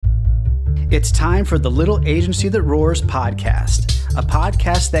It's time for the Little Agency That Roars podcast, a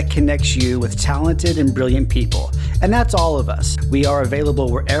podcast that connects you with talented and brilliant people. And that's all of us. We are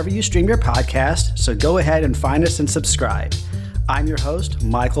available wherever you stream your podcast, so go ahead and find us and subscribe. I'm your host,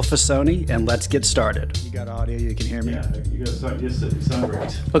 Michael Fasoni, and let's get started. You got audio? You can hear me? Yeah, you got you sound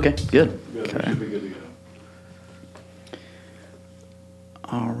great. Okay, good. Okay. Should be good to go.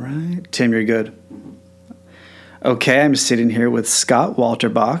 All right. Tim, you're good. Okay, I'm sitting here with Scott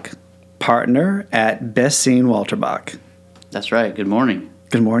Walterbach, partner at Best Scene Walterbach. That's right. Good morning.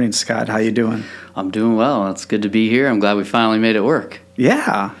 Good morning, Scott. How you doing? I'm doing well. It's good to be here. I'm glad we finally made it work.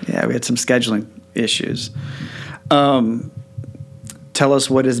 Yeah, we had some scheduling issues. Tell us,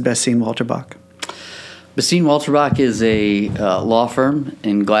 what is Best Scene Walterbach? Best Scene Walterbach is a law firm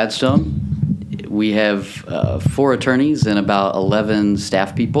in Gladstone. We have 4 attorneys and about 11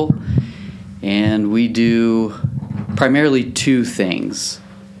 staff people, and we do primarily 2 things.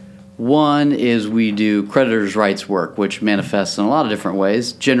 One is we do creditors' rights work, which manifests in a lot of different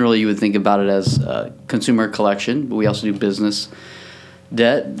ways. Generally, you would think about it as consumer collection, but we also do business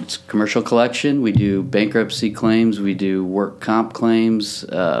debt, it's commercial collection. We do bankruptcy claims. We do work comp claims.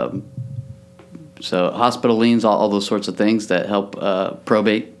 So hospital liens, all those sorts of things that help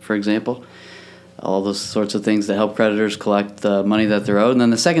probate, for example. All those sorts of things that help creditors collect the money that they're owed. And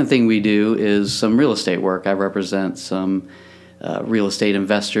then the second thing we do is some real estate work. I represent some real estate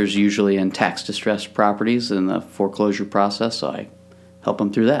investors, usually in tax-distressed properties in the foreclosure process, so I help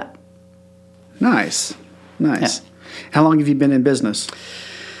them through that. Nice. Yeah. How long have you been in business?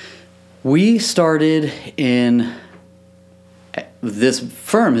 We started in... This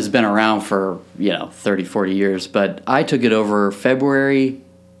firm has been around for, 30, 40 years, but I took it over February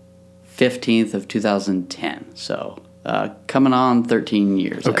 15th of 2010, so coming on 13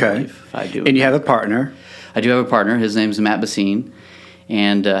 years, okay. I believe. I do. And you have a partner. I do have a partner. His name's Matt Bassine.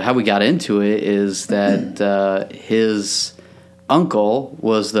 And how we got into it is that his uncle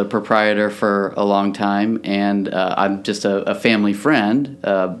was the proprietor for a long time, and I'm just a family friend.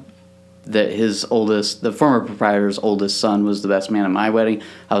 That the former proprietor's oldest son was the best man at my wedding.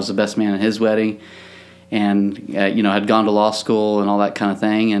 I was the best man at his wedding. And, had gone to law school and all that kind of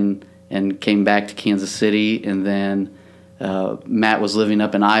thing, and came back to Kansas City, and then Matt was living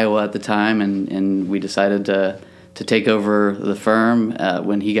up in Iowa at the time, and we decided to take over the firm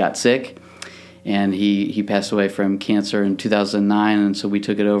when he got sick, and he passed away from cancer in 2009, and so we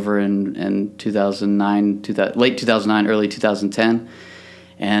took it over in 2009, late 2009, early 2010,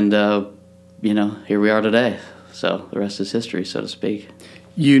 and here we are today. So the rest is history, so to speak.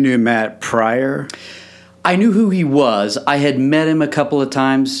 You knew Matt prior? I knew who he was. I had met him a couple of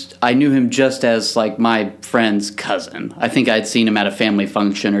times. I knew him just as, my friend's cousin. I think I'd seen him at a family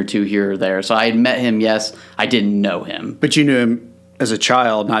function or 2 here or there. So I had met him, yes. I didn't know him. But you knew him as a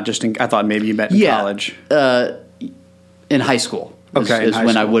child, not just I thought maybe you met in college. In high school. Okay, is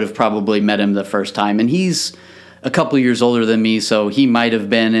when I would have probably met him the first time. And he's a couple of years older than me, so he might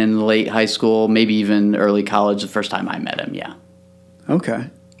have been in late high school, maybe even early college the first time I met him, yeah. Okay.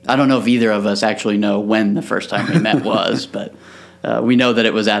 I don't know if either of us actually know when the first time we met was, but we know that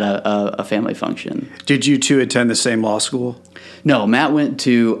it was at a family function. Did you two attend the same law school? No, Matt went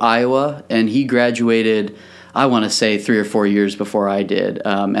to Iowa, and he graduated, I want to say, 3 or 4 years before I did,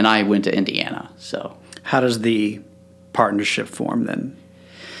 and I went to Indiana. So, how does the partnership form then?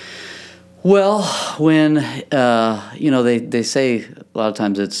 Well, when, they say a lot of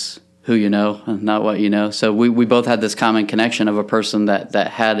times it's who you know, not what you know. So we both had this common connection of a person that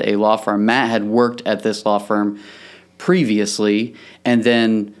had a law firm. Matt had worked at this law firm previously, and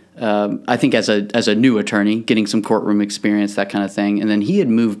then I think as a new attorney, getting some courtroom experience, that kind of thing. And then he had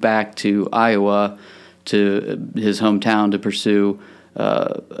moved back to Iowa, to his hometown, to pursue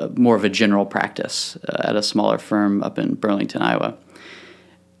more of a general practice at a smaller firm up in Burlington, Iowa.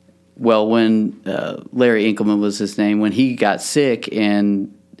 Well, when Larry Enkelman was his name, when he got sick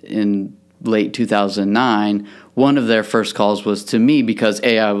in late 2009, one of their first calls was to me because,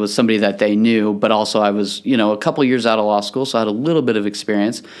 A, I was somebody that they knew, but also I was, a couple years out of law school, so I had a little bit of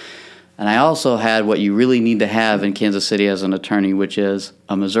experience. And I also had what you really need to have in Kansas City as an attorney, which is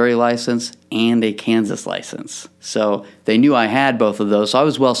a Missouri license and a Kansas license. So they knew I had both of those, so I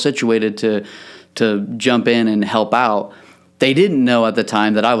was well situated to jump in and help out. They didn't know at the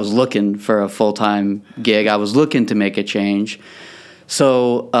time that I was looking for a full-time gig. I was looking to make a change.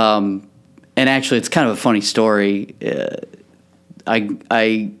 So, and actually, it's kind of a funny story.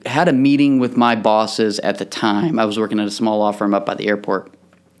 I had a meeting with my bosses at the time. I was working at a small law firm up by the airport.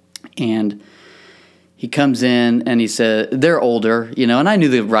 And he comes in and he said, they're older, and I knew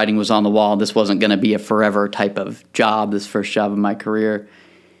the writing was on the wall. This wasn't going to be a forever type of job, this first job of my career.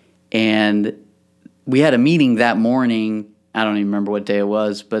 And we had a meeting that morning. I don't even remember what day it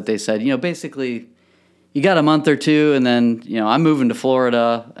was, but they said, basically, you got a month or two, and then, I'm moving to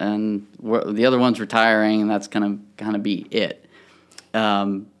Florida, and the other one's retiring, and that's gonna kind of be it.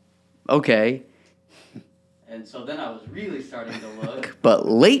 Okay. And so then I was really starting to look. But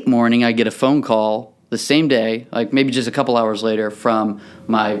late morning, I get a phone call the same day, like maybe just a couple hours later, from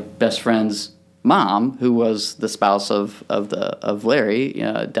my best friend's mom, who was the spouse of Larry,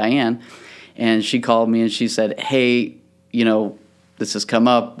 Diane. And she called me and she said, hey, this has come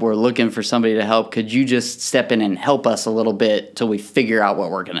up. We're looking for somebody to help. Could you just step in and help us a little bit till we figure out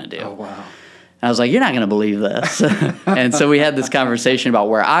what we're going to do? Oh, wow. And I was like, you're not going to believe this. And so we had this conversation about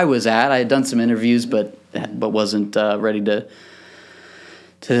where I was at. I had done some interviews, but wasn't ready to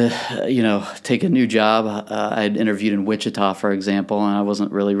take a new job. I had interviewed in Wichita, for example, and I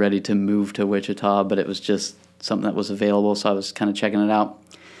wasn't really ready to move to Wichita, but it was just something that was available, so I was kind of checking it out.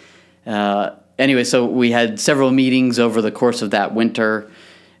 Anyway, so we had several meetings over the course of that winter,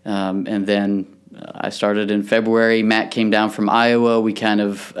 and then I started in February. Matt came down from Iowa. We kind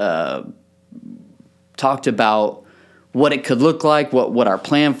of talked about what it could look like, what our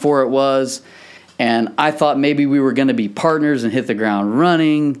plan for it was. And I thought maybe we were going to be partners and hit the ground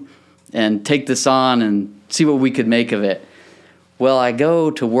running and take this on and see what we could make of it. Well, I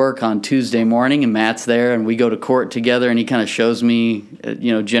go to work on Tuesday morning, and Matt's there, and we go to court together, and he kind of shows me,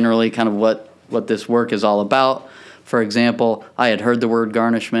 generally kind of what this work is all about. For example, I had heard the word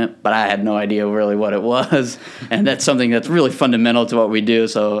garnishment, but I had no idea really what it was. And that's something that's really fundamental to what we do.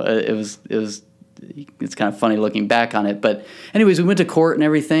 So it's kind of funny looking back on it. But anyways, we went to court and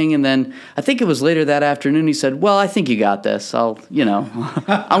everything. And then I think it was later that afternoon, he said, well, I think you got this. I'm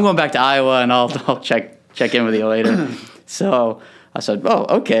going back to Iowa, and I'll check in with you later. So I said, oh,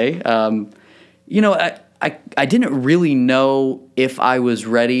 okay. I didn't really know if I was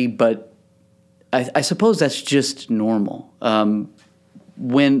ready, but I suppose that's just normal.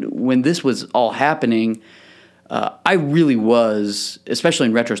 When this was all happening, I really was, especially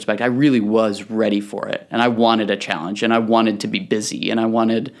in retrospect, I really was ready for it. And I wanted a challenge, and I wanted to be busy, and I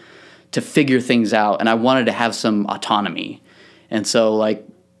wanted to figure things out, and I wanted to have some autonomy. And so,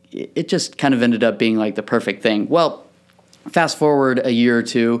 it just kind of ended up being the perfect thing. Well, fast forward a year or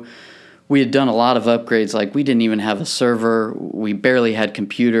two, we had done a lot of upgrades. We didn't even have a server. We barely had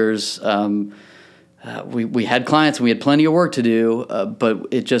computers. We had clients, and we had plenty of work to do, but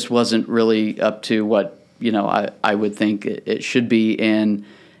it just wasn't really up to what I would think it should be.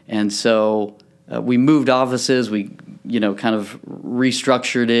 And so we moved offices. We kind of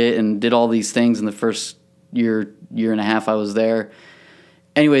restructured it and did all these things in the first year and a half I was there.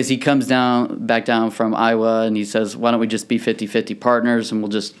 Anyways, he comes back down from Iowa, and he says, why don't we just be 50-50 partners, and we'll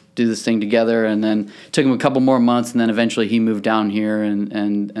just do this thing together. And then it took him a couple more months, and then eventually he moved down here, and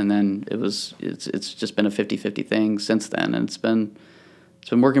then it's just been a 50-50 thing since then, and it's been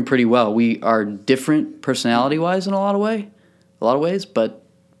working pretty well. We are different personality-wise in a lot of ways, but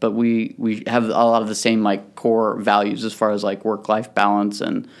we have a lot of the same core values as far as work-life balance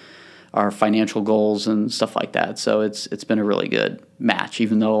and our financial goals and stuff like that. So it's been a really good match,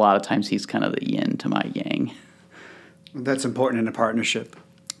 even though a lot of times he's kind of the yin to my yang. That's important in a partnership.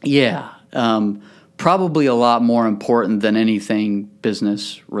 Yeah. Probably a lot more important than anything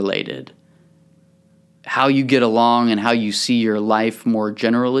business related. How you get along and how you see your life more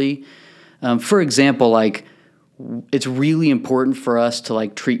generally. For example, it's really important for us to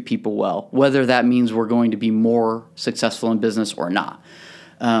treat people well, whether that means we're going to be more successful in business or not.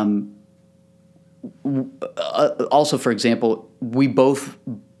 Also, for example, we both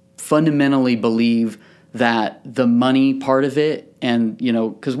fundamentally believe that the money part of it, and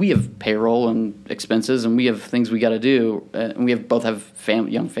because we have payroll and expenses, and we have things we got to do, and we both have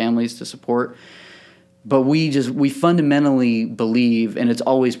young families to support. But we fundamentally believe, and it's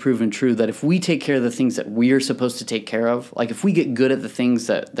always proven true, that if we take care of the things that we are supposed to take care of, if we get good at the things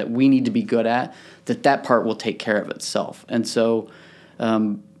that we need to be good at, that part will take care of itself. And so,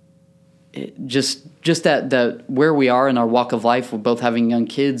 just that where we are in our walk of life, we're both having young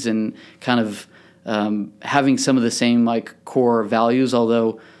kids and kind of having some of the same core values,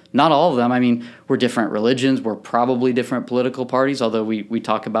 although not all of them. I mean, we're different religions. We're probably different political parties, although we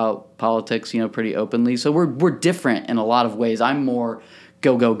talk about politics, pretty openly. So we're different in a lot of ways. I'm more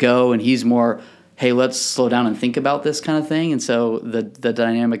go, go, go, and he's more, hey, let's slow down and think about this kind of thing. And so the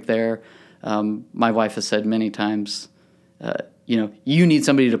dynamic there, my wife has said many times, you need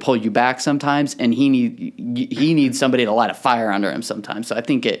somebody to pull you back sometimes, and he needs somebody to light a fire under him sometimes. So I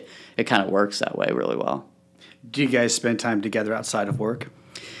think it kind of works that way really well. Do you guys spend time together outside of work?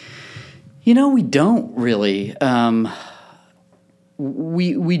 We don't really.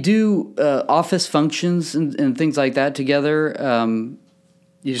 we do office functions and things like that together.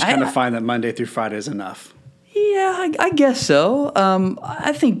 You just kind of find that Monday through Friday is enough. Yeah, I guess so.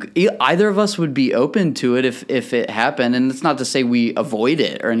 I think either of us would be open to it if it happened. And it's not to say we avoid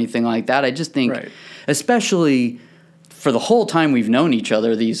it or anything like that. I just think, especially for the whole time we've known each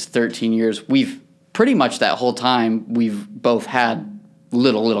other, these 13 years, we've pretty much that whole time we've both had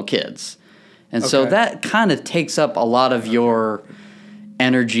little kids. And so that kind of takes up a lot of your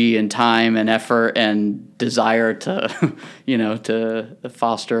energy and time and effort and desire to, to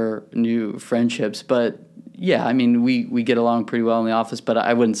foster new friendships. But yeah, I mean, we get along pretty well in the office, but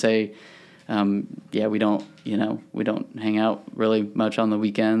I wouldn't say, we don't hang out really much on the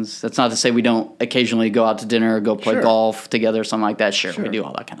weekends. That's not to say we don't occasionally go out to dinner or go play golf together or something like that. Sure, we do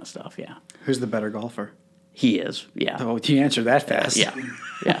all that kind of stuff, yeah. Who's the better golfer? He is, yeah. Oh, you answered that fast. Yeah.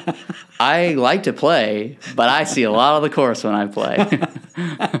 I like to play, but I see a lot of the course when I play.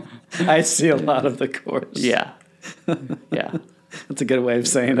 I see a lot of the course. Yeah. That's a good way of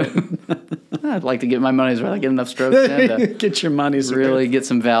saying it. I'd like to get my money's worth. I get enough strokes in to get your money's really worth. Get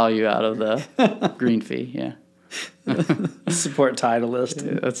some value out of the green fee. Yeah. Support Titleist.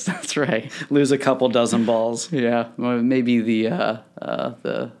 Yeah, that's right. Lose a couple dozen balls. Yeah, well, maybe the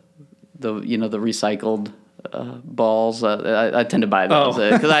recycled balls. I tend to buy those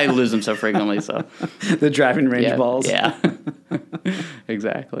because I lose them so frequently. So the driving range balls. Yeah.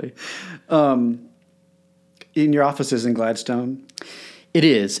 Exactly. In your offices in Gladstone? It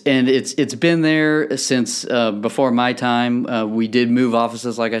is, and it's been there since before my time. We did move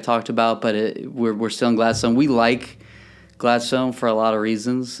offices, like I talked about, but we're still in Gladstone. We like Gladstone for a lot of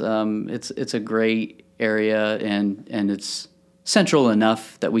reasons. It's a great area, and it's central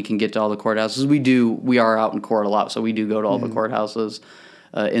enough that we can get to all the courthouses. We are out in court a lot, so we do go to all the courthouses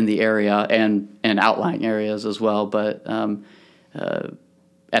in the area and outlying areas as well. But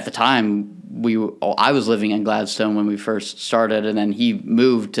at the time, I was living in Gladstone when we first started, and then he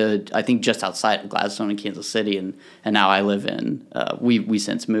moved to, I think, just outside of Gladstone in Kansas City, and now I live in, we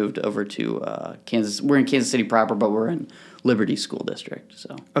since moved over to Kansas. We're in Kansas City proper, but we're in Liberty School District.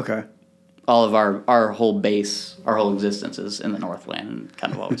 So all of our whole base, our whole existence is in the Northland, and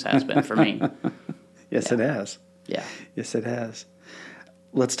kind of always has been for me. Yes, it has. Yeah. Yes, it has.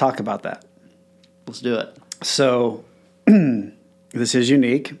 Let's talk about that. Let's do it. So this is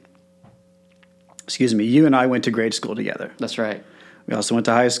unique. Excuse me. You and I went to grade school together. That's right. We also went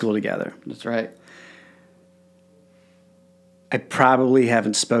to high school together. That's right. I probably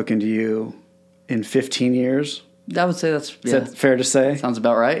haven't spoken to you in 15 years. I would say that's Is that fair to say? Sounds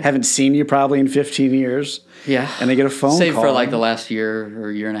about right. Haven't seen you probably in 15 years. Yeah. And I get a phone call. Save for like the last year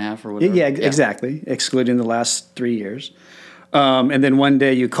or year and a half or whatever. Yeah, exactly. Excluding the last 3 years. And then one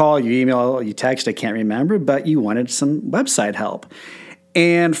day you call, you email, you text, I can't remember, but you wanted some website help.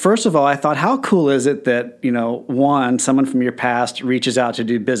 And first of all, I thought, how cool is it that, one, someone from your past reaches out to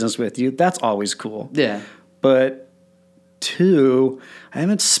do business with you? That's always cool. Yeah. But two, I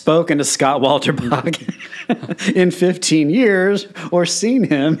haven't spoken to Scott Walterbach in 15 years or seen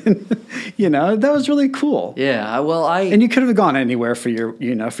him. That was really cool. Yeah. Well, and you could have gone anywhere for your,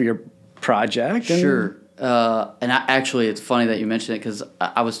 for your project. Sure. And actually, it's funny that you mentioned it because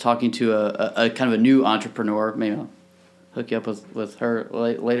I was talking to a kind of a new entrepreneur. Maybe I'll hook you up with her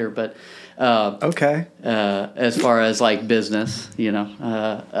later. But as far as like business, she'd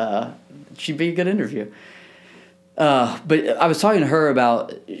be a good interview. But I was talking to her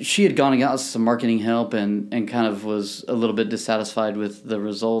about she had gone and got some marketing help and kind of was a little bit dissatisfied with the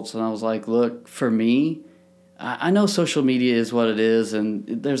results. And I was like, look, for me, I know social media is what it is, and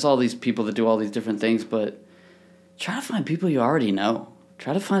there's all these people that do all these different things, but try to find people you already know.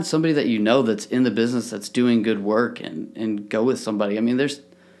 Try to find somebody that you know that's in the business that's doing good work and go with somebody. I mean,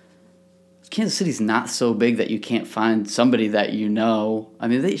 Kansas City's not so big that you can't find somebody that you know. I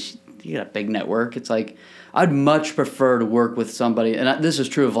mean, you got a big network. It's like I'd much prefer to work with somebody, and this is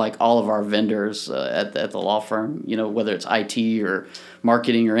true of like all of our vendors at the law firm, whether it's IT or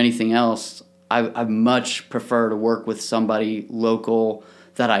marketing or anything else. I much prefer to work with somebody local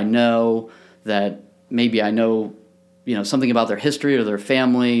that I know, that maybe I know, something about their history or their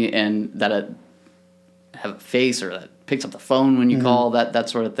family, and that I have a face or that picks up the phone when you call, that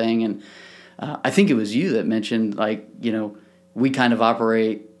sort of thing. And I think it was you that mentioned, like, we kind of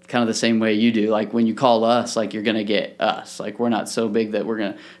operate kind of the same way you do. Like when you call us, like you're going to get us. Like we're not so big that we're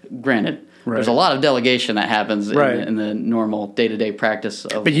going to, granted, there's a lot of delegation that happens in the normal day-to-day practice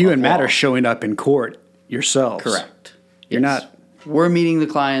of But you and Matt law. are showing up in court yourselves. Correct. You're not. We're meeting the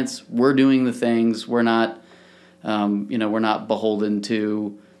clients. We're doing the things. We're not, we're not beholden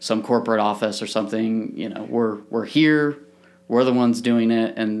to some corporate office or something. We're here. We're the ones doing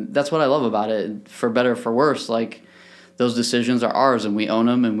it, and that's what I love about it. For better or for worse, like, those decisions are ours, and we own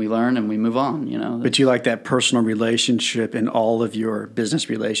them, and we learn, and we move on, you know. But you like that personal relationship in all of your business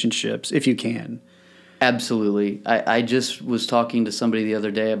relationships, if you can. Absolutely. I just was talking to somebody the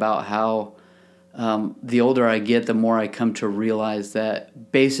other day about how the older I get, the more I come to realize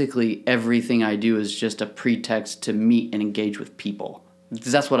that basically everything I do is just a pretext to meet and engage with people.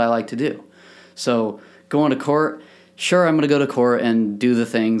 Because that's what I like to do. So going to court, sure, I'm going to go to court and do the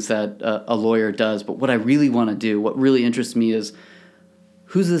things that a lawyer does. But what I really want to do, what really interests me is,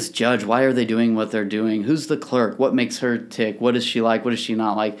 who's this judge? Why are they doing what they're doing? Who's the clerk? What makes her tick? What is she like? What is she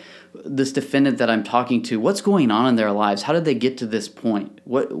not like? This defendant that I'm talking to, what's going on in their lives? How did they get to this point?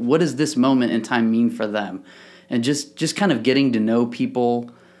 What does this moment in time mean for them? And just kind of getting to know people.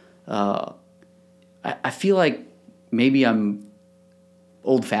 I feel like maybe I'm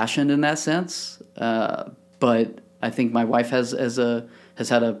old-fashioned in that sense, but I think my wife has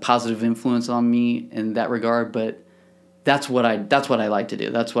had a positive influence on me in that regard. But that's what I like to do.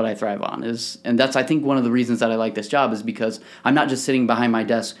 That's what I thrive on. And that's, I think, one of the reasons that I like this job is because I'm not just sitting behind my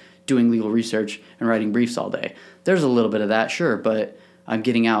desk doing legal research and writing briefs all day. There's a little bit of that, sure, but I'm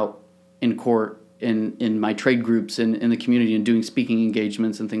getting out in court, in my trade groups, in the community, and doing speaking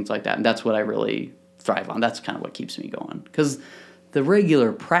engagements and things like that. And that's what I really thrive on. That's kind of what keeps me going. Because the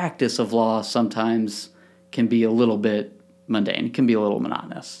regular practice of law sometimes can be a little bit mundane. It can be a little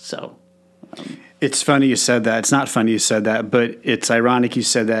monotonous. So It's funny you said that. It's not funny you said that, but it's ironic you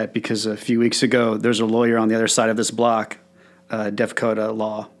said that because a few weeks ago, there's a lawyer on the other side of this block, Defcoda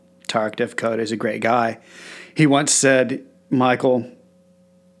Law. Tarek Defcoda is a great guy. He once said, Michael,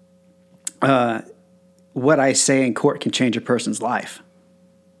 what I say in court can change a person's life.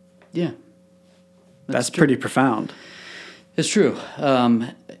 Yeah. That's pretty profound. It's true.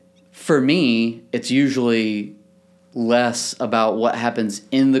 For me, it's usually less about what happens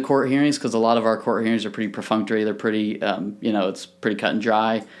in the court hearings, because a lot of our court hearings are pretty perfunctory. They're pretty, it's pretty cut and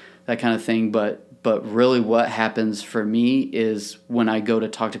dry, that kind of thing. But really what happens for me is when I go to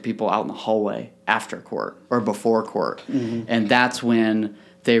talk to people out in the hallway after court or before court. Mm-hmm. And that's when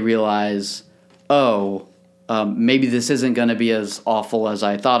they realize, maybe this isn't going to be as awful as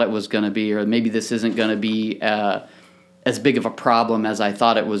I thought it was going to be, or maybe this isn't going to be as big of a problem as I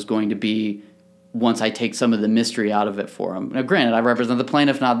thought it was going to be once I take some of the mystery out of it for them. Now, granted, I represent the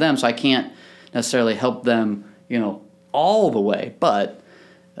plaintiff, not them, so I can't necessarily help them, all the way. But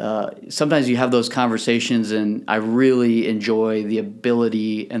sometimes you have those conversations, and I really enjoy the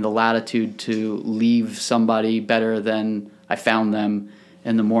ability and the latitude to leave somebody better than I found them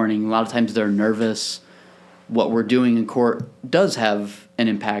in the morning. A lot of times they're nervous. What we're doing in court does have an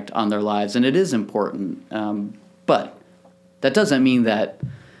impact on their lives, and it is important. But that doesn't mean that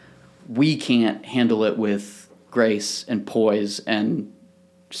we can't handle it with grace and poise and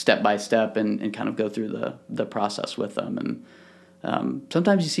step by step and kind of go through the process with them. And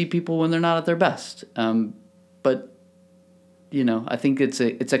sometimes you see people when they're not at their best. But I think it's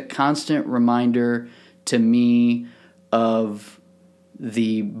a constant reminder to me of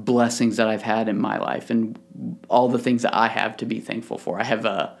the blessings that I've had in my life and all the things that I have to be thankful for. I have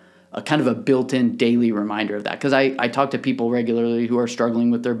a kind of a built-in daily reminder of that, because I talk to people regularly who are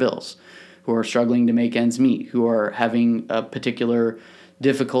struggling with their bills, who are struggling to make ends meet, who are having a particular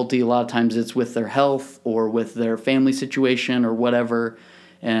difficulty. A lot of times it's with their health or with their family situation or whatever.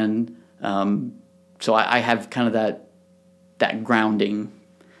 And so I have kind of that grounding,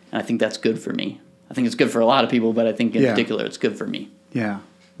 and I think that's good for me. I think it's good for a lot of people, but I think in particular it's good for me. Yeah.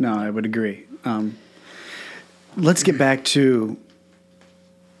 No, I would agree. Let's get back to,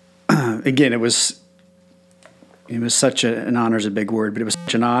 again, it was such an honor is a big word, but it was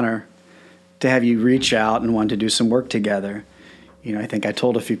such an honor to have you reach out and want to do some work together. I think I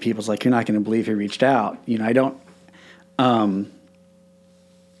told a few people, it's like, you're not going to believe he reached out. I don't,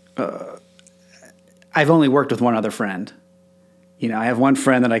 I've only worked with one other friend. I have one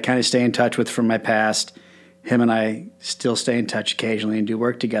friend that I kind of stay in touch with from my past. Him and I still stay in touch occasionally and do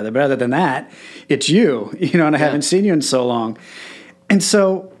work together. But other than that, it's you, and I haven't seen you in so long. And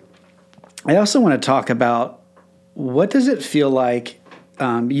so I also want to talk about, what does it feel like?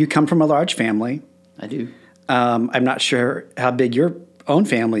 You come from a large family. I do. I'm not sure how big your own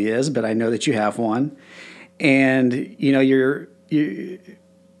family is, but I know that you have one. And,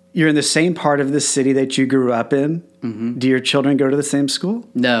 you're in the same part of the city that you grew up in. Mm-hmm. Do your children go to the same school?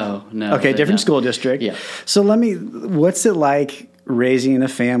 No. Okay, different school district. Yeah. So what's it like raising in a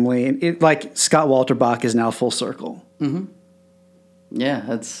family? And like Scott Walterbach is now full circle. Mm-hmm.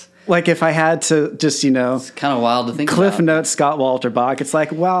 Yeah, Like if I had to just, It's kind of wild to think Cliff about. Notes Scott Walterbach, it's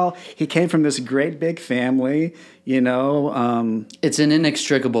like, well, he came from this great big family, It's an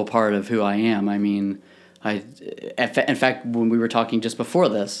inextricable part of who I am. I mean, in fact, when we were talking just before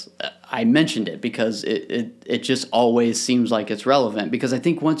this, I mentioned it because it just always seems like it's relevant. Because I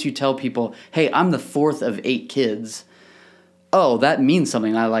think once you tell people, hey, I'm the fourth of 8 kids, oh, that means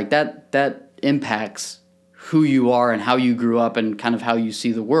something. I like that impacts who you are and how you grew up and kind of how you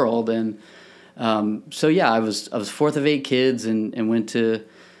see the world. And so yeah, I was fourth of 8 kids and went to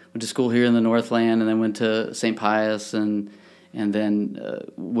school here in the Northland, and then went to St. Pius, and then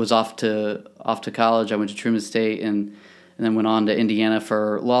was off to college. I went to Truman State, and then went on to Indiana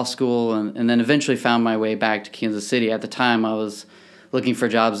for law school, and then eventually found my way back to Kansas City. At the time, I was looking for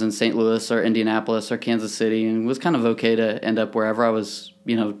jobs in St. Louis or Indianapolis or Kansas City, and was kind of okay to end up wherever. I was,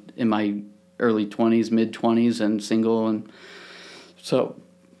 in my early 20s, mid 20s, and single, and so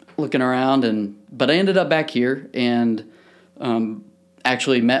looking around, but I ended up back here, and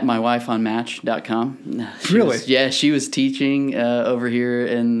actually met my wife on Match.com. Really? She was teaching over here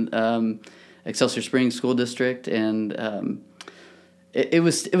in Excelsior Springs School District, and it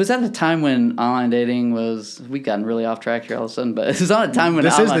was at a time when online dating was. We've gotten really off track here all of a sudden, but it was on a time when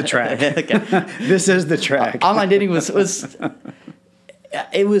this is the track. This is the track. Online dating was.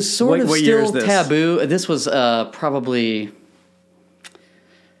 It was sort of still taboo. This was probably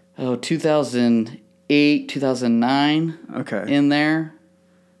 2008, 2009. Okay. In there.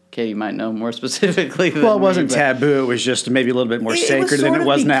 Katie might know more specifically than Well, it wasn't me, taboo. It was just maybe a little bit more sacred than it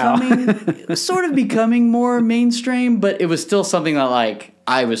was now. It was sort of becoming more mainstream, but it was still something that like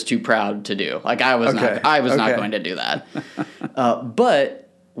I was too proud to do. Like I was not going to do that. But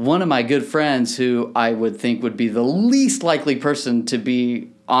one of my good friends, who I would think would be the least likely person to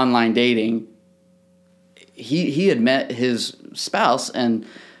be online dating, he had met his spouse, and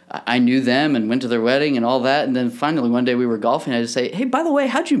I knew them and went to their wedding and all that. And then finally one day we were golfing. I just say, hey, by the way,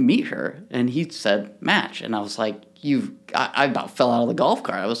 how'd you meet her? And he said, Match. And I was like, I about fell out of the golf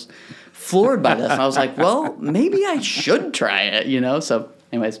cart. I was floored by this. And I was like, well, maybe I should try it, So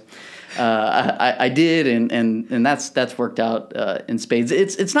anyways, I did. And that's worked out in spades.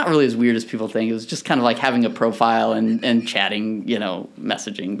 It's not really as weird as people think. It was just kind of like having a profile and chatting,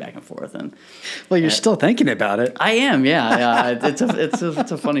 messaging back and forth. And well, you're still thinking about it. I am, yeah. It's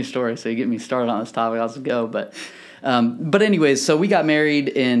a funny story. So you get me started on this topic, I'll just go. But anyways, so we got married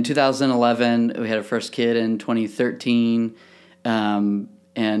in 2011. We had our first kid in 2013, and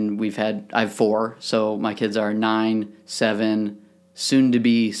I have 4. So my kids are 9, 7, soon to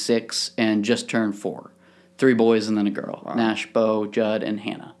be 6, and just turned 4. 3 boys and then a girl. Wow. Nash, Bo, Judd, and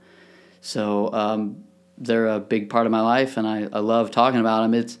Hannah. So they're a big part of my life, and I love talking about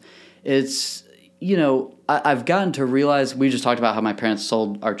them. It's I've gotten to realize, we just talked about how my parents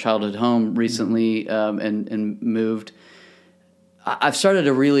sold our childhood home recently and moved. I've started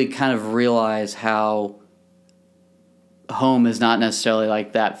to really kind of realize how home is not necessarily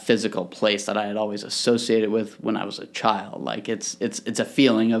like that physical place that I had always associated with when I was a child. Like it's a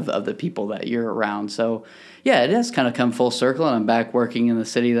feeling of the people that you're around. So yeah, it has kind of come full circle, and I'm back working in the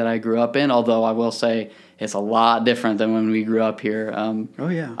city that I grew up in. Although I will say it's a lot different than when we grew up here. Oh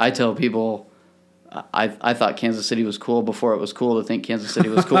yeah. I tell people I thought Kansas City was cool before it was cool to think Kansas City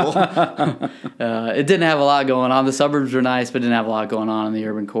was cool. It didn't have a lot going on. The suburbs were nice, but didn't have a lot going on in the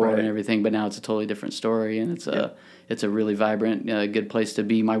urban core and everything. But now it's a totally different story, and it's a really vibrant, good place to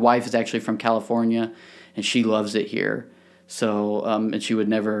be. My wife is actually from California, and she loves it here. So, and she would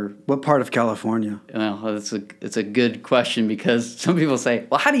never. What part of California? Well, it's a good question, because some people say,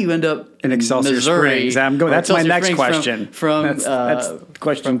 "Well, how do you end up in Excelsior Missouri?" Springs? That's my next question. That's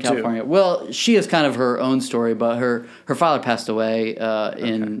question from California. 2. Well, she has kind of her own story, but her father passed away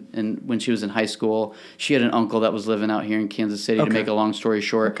in when she was in high school. She had an uncle that was living out here in Kansas City. To make a long story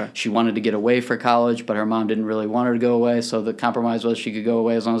short, she wanted to get away for college, but her mom didn't really want her to go away. So the compromise was she could go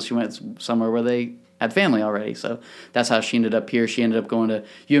away as long as she went somewhere where they had family already. So that's how she ended up here. She ended up going to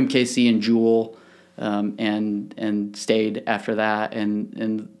UMKC and Jewel, and stayed after that.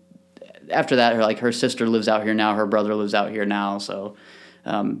 And after that, her sister lives out here now. Her brother lives out here now. So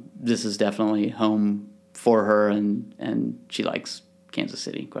this is definitely home for her, and she likes Kansas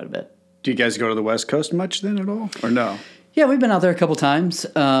City quite a bit. Do you guys go to the West Coast much then at all, or no? Yeah, we've been out there a couple times.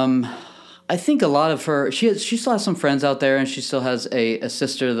 I think a lot of her, she still has some friends out there, and she still has a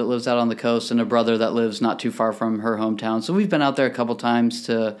sister that lives out on the coast and a brother that lives not too far from her hometown. So we've been out there a couple times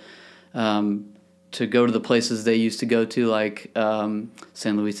to to go to the places they used to go to, like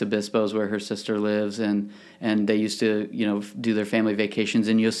San Luis Obispo is where her sister lives, and they used to do their family vacations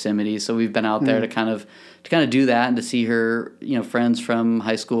in Yosemite. So we've been out there to kind of do that and to see her friends from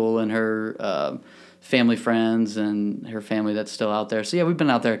high school and her family friends and her family that's still out there. So yeah, we've been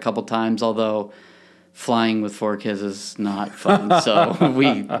out there a couple times, although flying with 4 kids is not fun, so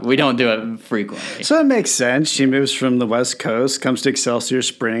we don't do it frequently. So it makes sense. She moves from the West Coast, comes to Excelsior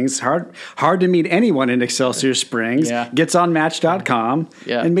Springs. Hard to meet anyone in Excelsior Springs. Yeah. Gets on Match.com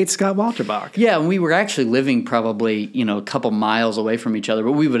and meets Scott Walterbach. Yeah, and we were actually living probably a couple miles away from each other,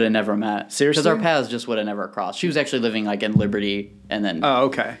 but we would have never met. Seriously? Because our paths just would have never crossed. She was actually living like in Liberty, and then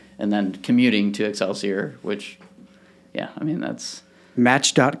and then commuting to Excelsior, which that's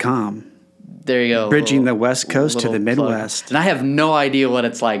Match.com. There you go. Bridging the West Coast to the Midwest. And I have no idea what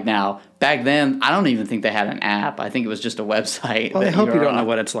it's like now. Back then, I don't even think they had an app. I think it was just a website. Well, I hope you don't know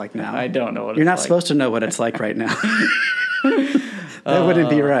what it's like now. I don't know what You're it's not like. supposed to know what it's like right now. That wouldn't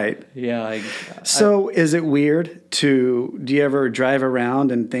be right. Yeah. So is it weird do you ever drive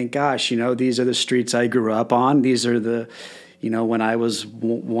around and think, gosh, these are the streets I grew up on. These are the, when I was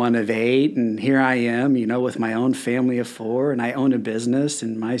one of 8, and here I am, with my own family of 4, and I own a business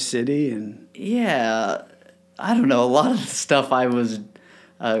in my city. And yeah, I don't know. A lot of the stuff I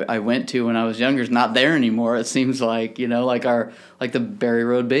went to when I was younger is not there anymore. It seems like like the Berry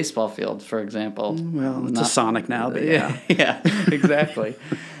Road baseball field, for example. Well, it's a Sonic now, but yeah. Yeah, exactly.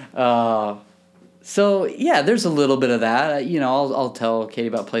 So yeah, there's a little bit of that. I'll tell Katie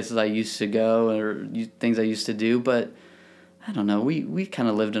about places I used to go or things I used to do, but I don't know. We kind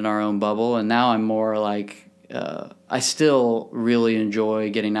of lived in our own bubble, and now I'm more like I still really enjoy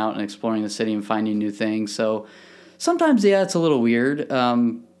getting out and exploring the city and finding new things. So sometimes, yeah, it's a little weird.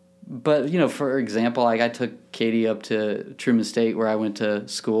 But for example, like I took Katie up to Truman State where I went to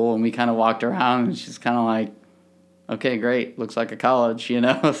school, and we kind of walked around, and she's kind of like, "Okay, great, looks like a college," and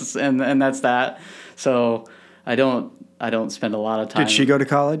that's that. So I don't spend a lot of time. Did she go to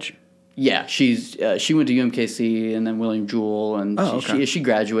college? Yeah, she went to UMKC and then William Jewell, and she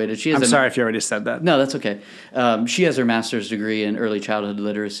graduated. I'm sorry if you already said that. No, that's okay. She has her master's degree in early childhood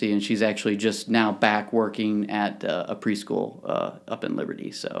literacy, and she's actually just now back working at a preschool up in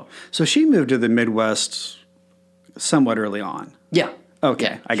Liberty. So she moved to the Midwest somewhat early on. Yeah. Okay,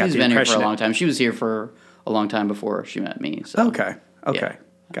 yeah. I got the impression. She's been here for a that- long time. She was here for a long time before she met me. So. Okay, Yeah.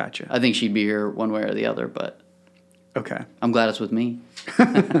 Gotcha. I think she'd be here one way or the other, but okay. I'm glad it's with me.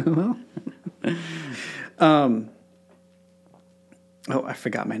 Well, I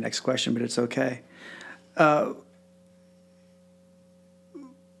forgot my next question, but it's okay.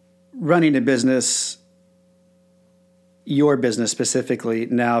 Running a business, your business specifically,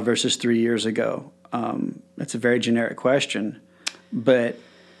 now versus 3 years ago, that's a very generic question, but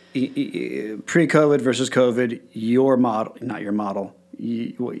pre-COVID versus COVID, your model, not your model,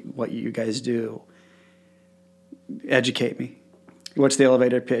 what you guys do, educate me. What's the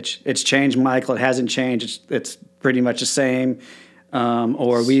elevator pitch? It's changed, Michael. It hasn't changed. It's pretty much the same.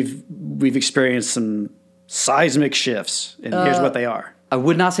 Or we've experienced some seismic shifts, and here's what they are. I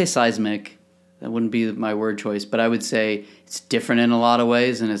would not say seismic. That wouldn't be my word choice. But I would say it's different in a lot of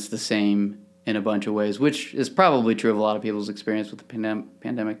ways, and it's the same in a bunch of ways, which is probably true of a lot of people's experience with the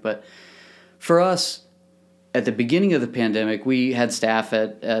pandemic. But for us, at the beginning of the pandemic, we had staff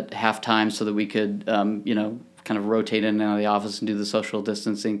at halftime so that we could, kind of rotate in and out of the office and do the social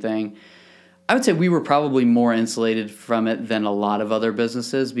distancing thing. I would say we were probably more insulated from it than a lot of other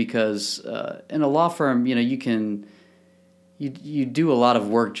businesses because in a law firm, you do a lot of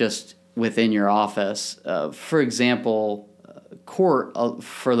work just within your office. For example, court,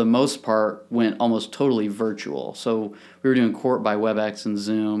 for the most part, went almost totally virtual. So we were doing court by WebEx and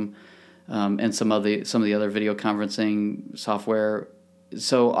Zoom and some of the other video conferencing software.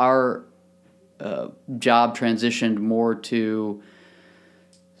 So our job transitioned more to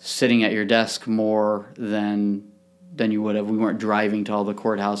sitting at your desk more than you would have. We weren't driving to all the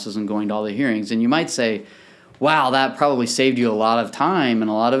courthouses and going to all the hearings. And you might say, wow, that probably saved you a lot of time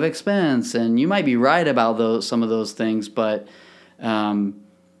and a lot of expense. And you might be right about some of those things, but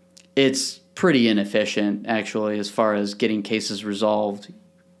it's pretty inefficient, actually, as far as getting cases resolved.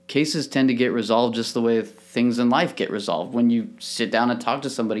 Cases tend to get resolved just the way things in life get resolved when you sit down and talk to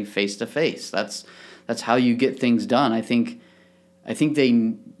somebody face to face. That's how you get things done. I think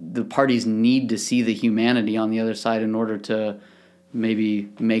the parties need to see the humanity on the other side in order to maybe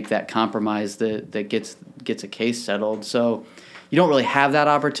make that compromise that gets a case settled. So you don't really have that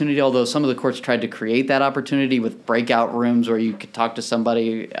opportunity, although some of the courts tried to create that opportunity with breakout rooms where you could talk to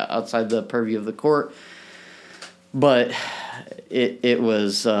somebody outside the purview of the court. but it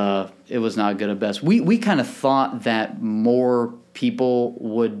was not good at best. We kind of thought that more people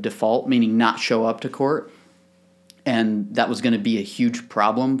would default, meaning not show up to court, and that was going to be a huge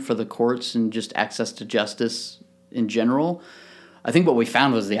problem for the courts and just access to justice in general. I think what we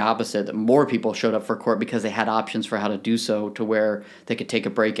found was the opposite, that more people showed up for court because they had options for how to do so, to where they could take a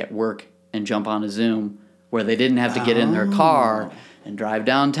break at work and jump on a Zoom, where they didn't have to get in their car and drive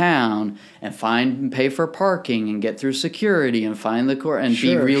downtown and find and pay for parking and get through security and find the court and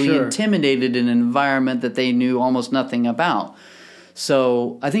be really intimidated in an environment that they knew almost nothing about.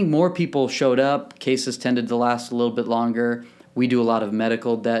 So I think more people showed up. Cases tended to last a little bit longer. We do a lot of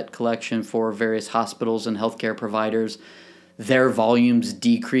medical debt collection for various hospitals and healthcare providers. Their volumes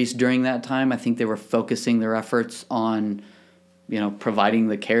decreased during that time. I think they were focusing their efforts on, providing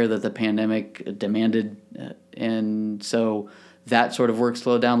the care that the pandemic demanded, and so that sort of work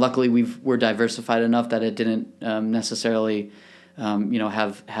slowed down. Luckily, we're diversified enough that it didn't necessarily,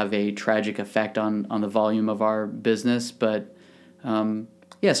 have a tragic effect on the volume of our business. But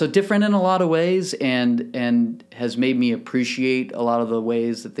so different in a lot of ways, and has made me appreciate a lot of the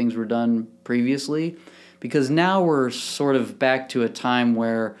ways that things were done previously, because now we're sort of back to a time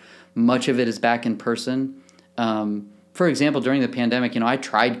where much of it is back in person. For example, during the pandemic, I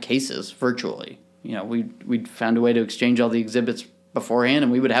tried cases virtually. We'd found a way to exchange all the exhibits beforehand,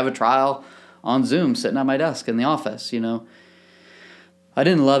 and we would have a trial on Zoom sitting at my desk in the office. I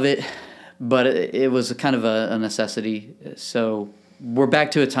didn't love it, but it was kind of a necessity. So we're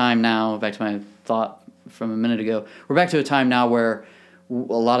back to a time now, back to my thought from a minute ago, we're back to a time now where a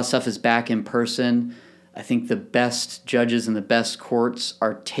lot of stuff is back in person. I think the best judges and the best courts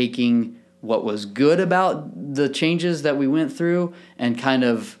are taking what was good about the changes that we went through and kind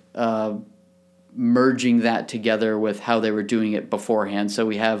of merging that together with how they were doing it beforehand. So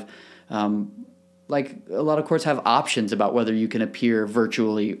we have, like a lot of courts have options about whether you can appear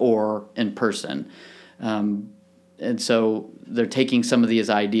virtually or in person. And so they're taking some of these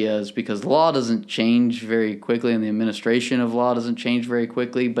ideas, because the law doesn't change very quickly and the administration of law doesn't change very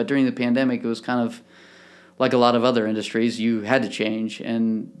quickly. But during the pandemic, it was kind of like a lot of other industries, you had to change.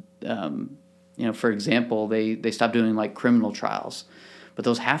 And, for example, they stopped doing like criminal trials, but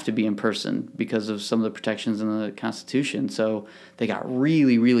those have to be in person because of some of the protections in the Constitution. So they got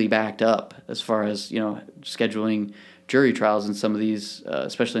really, really backed up as far as, scheduling jury trials in some of these,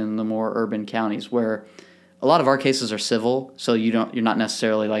 especially in the more urban counties, where a lot of our cases are civil. So you're not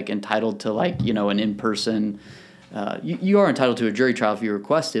necessarily like entitled to like, an in-person. You are entitled to a jury trial if you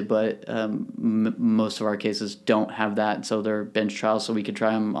request it, but most of our cases don't have that. So they're bench trials, so we could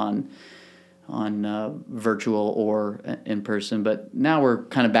try them on virtual or in person. But now we're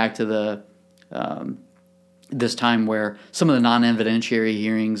kind of back to the this time where some of the non-evidentiary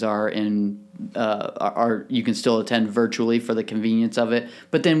hearings are you can still attend virtually for the convenience of it.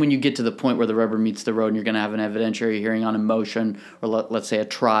 But then when you get to the point where the rubber meets the road and you're going to have an evidentiary hearing on a motion, or let's say a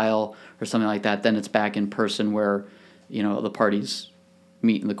trial or something like that, then it's back in person where, the parties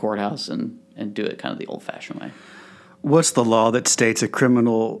meet in the courthouse and do it kind of the old-fashioned way. What's the law that states a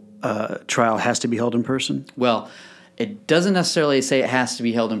criminal trial has to be held in person? Well, it doesn't necessarily say it has to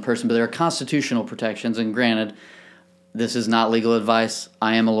be held in person, but there are constitutional protections. And granted, this is not legal advice.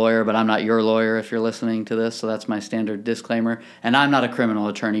 I am a lawyer, but I'm not your lawyer if you're listening to this, so that's my standard disclaimer. And I'm not a criminal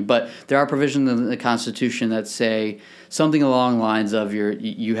attorney, but there are provisions in the Constitution that say something along the lines of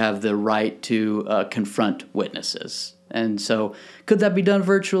you have the right to confront witnesses. And so could that be done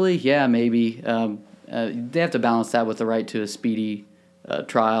virtually? Yeah, maybe. They have to balance that with the right to a speedy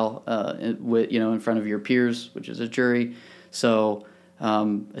trial, in front of your peers, which is a jury. So,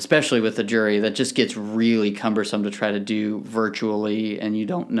 especially with a jury, that just gets really cumbersome to try to do virtually, and you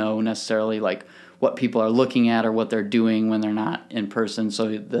don't know necessarily like what people are looking at or what they're doing when they're not in person. So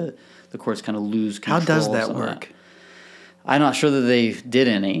the courts kind of lose control. How does that work? I'm not sure that they did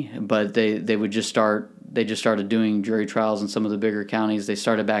any, but they would just start. They just started doing jury trials in some of the bigger counties. They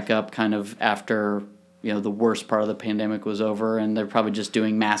started back up kind of after the worst part of the pandemic was over, and they're probably just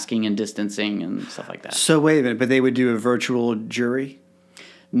doing masking and distancing and stuff like that. So wait a minute, but they would do a virtual jury?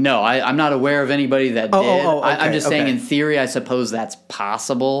 No, I'm not aware of anybody that did. Okay, I'm just saying in theory, I suppose that's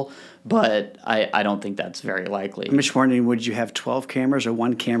possible, but I don't think that's very likely. I'm just wondering, would you have 12 cameras or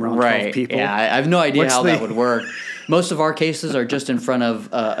one camera on 12 people? Yeah, I have no idea how that would work. Most of our cases are just in front of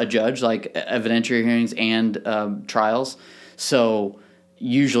a judge, like evidentiary hearings and trials. So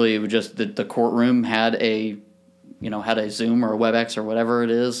usually it would just the courtroom had a Zoom or a WebEx or whatever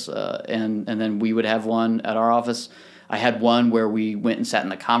it is, and then we would have one at our office. I had one where we went and sat in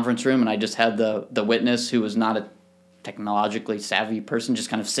the conference room, and I just had the witness, who was not a technologically savvy person, just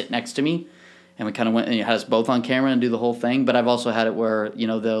kind of sit next to me, and we kind of went and had us both on camera and do the whole thing. But I've also had it where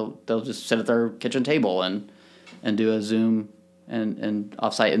they'll just sit at their kitchen table and do a Zoom and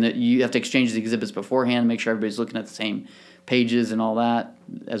offsite, and you have to exchange the exhibits beforehand, make sure everybody's looking at the same pages and all that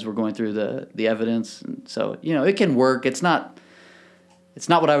as we're going through the evidence. And so it can work. It's not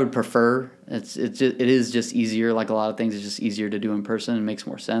what I would prefer. It is just easier. Like a lot of things, it's just easier to do in person and makes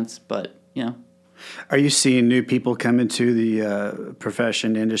more sense. But Are you seeing new people come into the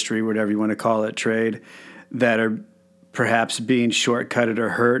profession, industry, whatever you want to call it, trade, that are perhaps being shortcutted or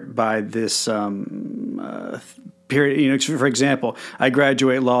hurt by this period? For example, I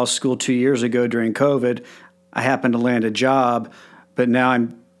graduated law school 2 years ago during COVID. I happened to land a job, but now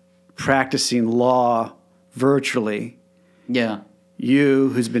I'm practicing law virtually. Yeah. You,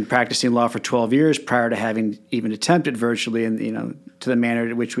 who's been practicing law for 12 years prior to having even attempted virtually, and to the manner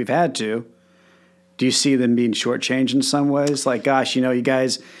in which we've had to, do you see them being shortchanged in some ways? Like, gosh, you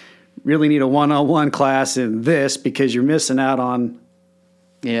guys really need a one-on-one class in this because you're missing out on.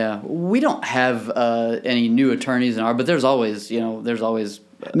 Yeah, we don't have any new attorneys in but there's always.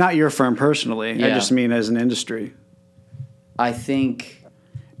 Not your firm personally. Yeah. I just mean as an industry. I think.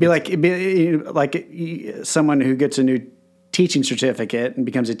 It'd be like someone who gets a new teaching certificate and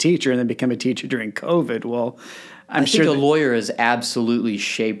becomes a teacher and then become a teacher during COVID. Well, I think a lawyer is absolutely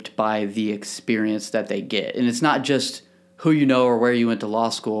shaped by the experience that they get. And it's not just who you know or where you went to law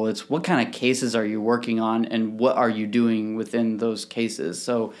school. It's what kind of cases are you working on and what are you doing within those cases.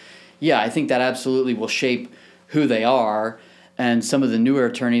 So, yeah, I think that absolutely will shape who they are. And some of the newer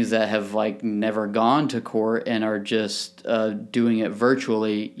attorneys that have never gone to court and are just doing it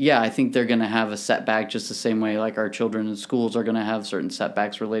virtually, I think they're going to have a setback just the same way our children in schools are going to have certain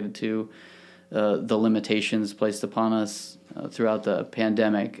setbacks related to the limitations placed upon us throughout the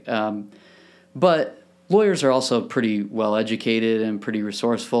pandemic. But lawyers are also pretty well educated and pretty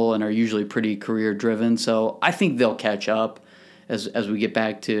resourceful and are usually pretty career driven. So I think they'll catch up as we get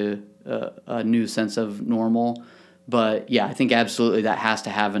back to a new sense of normal. But yeah, I think absolutely that has to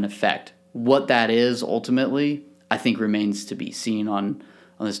have an effect. What that is ultimately, I think remains to be seen on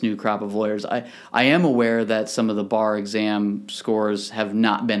this new crop of lawyers. I am aware that some of the bar exam scores have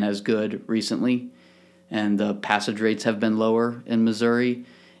not been as good recently, and the passage rates have been lower in Missouri.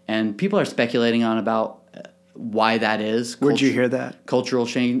 And people are speculating on about why that is. Where'd you hear that? Cultural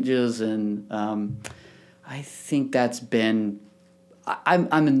changes, and I think that's been.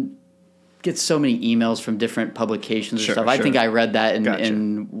 Get so many emails from different publications and stuff. I think I read that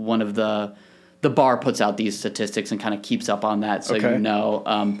in one of the bar puts out these statistics and kind of keeps up on that, so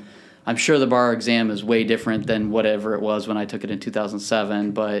I'm sure the bar exam is way different than whatever it was when I took it in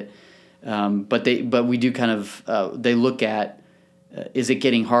 2007. But we do kind of they look at is it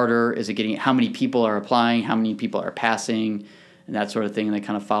getting harder? Is it getting how many people are applying? How many people are passing? And that sort of thing. And they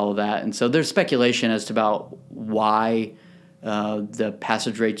kind of follow that. And so there's speculation as to about why the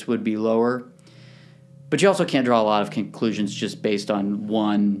passage rates would be lower. But you also can't draw a lot of conclusions just based on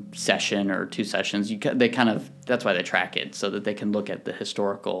one session or two sessions. That's why they track it, so that they can look at the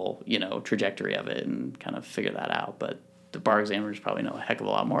historical, trajectory of it and kind of figure that out. But the bar examiners probably know a heck of a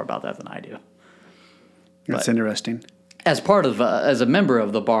lot more about that than I do. That's interesting. As a member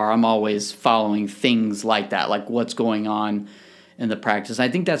of the bar, I'm always following things like that, like what's going on in the practice. I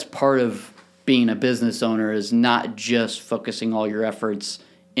think that's part of being a business owner, is not just focusing all your efforts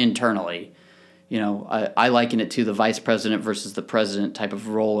internally. I liken it to the vice president versus the president type of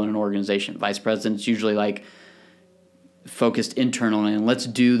role in an organization. Vice president's usually focused internally, and let's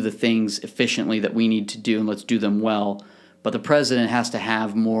do the things efficiently that we need to do, and let's do them well. But the president has to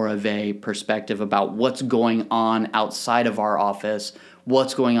have more of a perspective about what's going on outside of our office,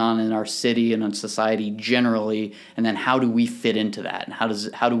 what's going on in our city and in society generally, and then how do we fit into that, and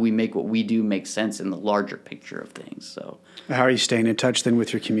how do we make what we do make sense in the larger picture of things. So, how are you staying in touch then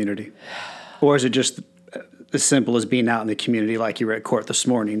with your community, or is it just as simple as being out in the community like you were at court this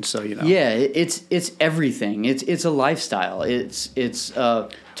morning? So Yeah, it's everything. It's a lifestyle.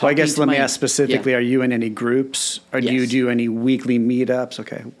 So I guess let me ask specifically: Are you in any groups, or do you do any weekly meetups?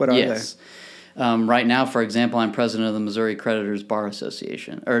 Okay, what are they? Right now, for example, I'm president of the Missouri Creditors Bar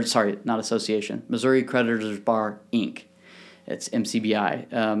Association. Missouri Creditors Bar, Inc. It's MCBI.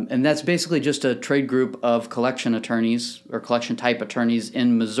 And that's basically just a trade group of collection attorneys or collection-type attorneys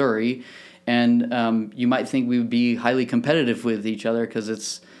in Missouri. And you might think we would be highly competitive with each other because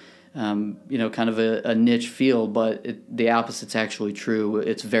it's, kind of a niche field, but the opposite's actually true.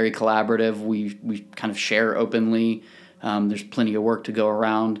 It's very collaborative. We kind of share openly. There's plenty of work to go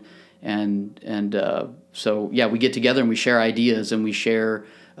around. So we get together and we share ideas and we share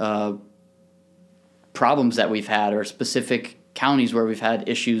problems that we've had or specific counties where we've had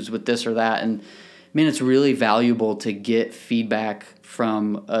issues with this or that. And, I mean, it's really valuable to get feedback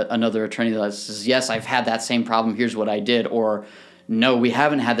from another attorney that says, yes, I've had that same problem, here's what I did, or no, we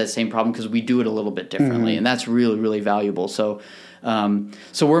haven't had that same problem because we do it a little bit differently. And that's really, really valuable. So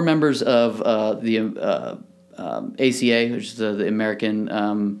so we're members of the ACA, which is the American,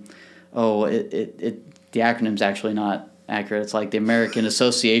 the acronym's actually not accurate. It's like the American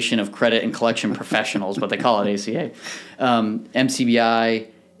Association of Credit and Collection Professionals, but they call it ACA. MCBI,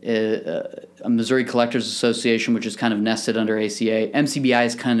 Missouri Collectors Association, which is kind of nested under ACA. MCBI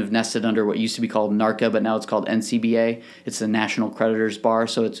is kind of nested under what used to be called NARCA, but now it's called NCBA. It's the National Creditors Bar,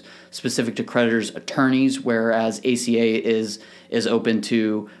 so it's specific to creditors' attorneys, whereas ACA is open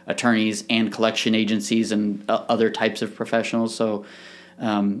to attorneys and collection agencies and other types of professionals. So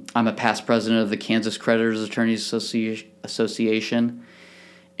I'm a past president of the Kansas Creditors Attorneys Association,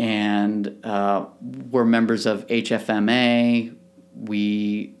 and we're members of HFMA.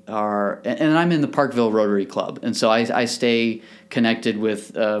 We are, and I'm in the Parkville Rotary Club, and so I stay connected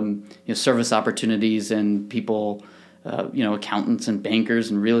with service opportunities and people, accountants and bankers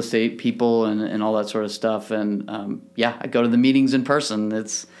and real estate people and all that sort of stuff. And I go to the meetings in person.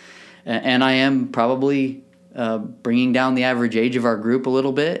 And I am probably bringing down the average age of our group a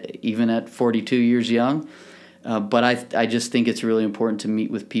little bit, even at 42 years young. But I just think it's really important to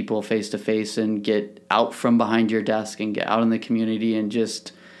meet with people face to face and get out from behind your desk and get out in the community and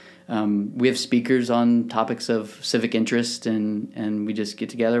just we have speakers on topics of civic interest and we just get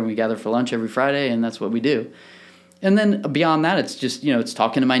together and we gather for lunch every Friday, and that's what we do. And then beyond that, it's just it's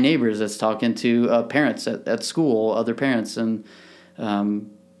talking to my neighbors, it's talking to parents at school, other parents, and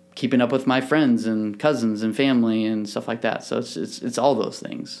keeping up with my friends and cousins and family and stuff like that. So it's all those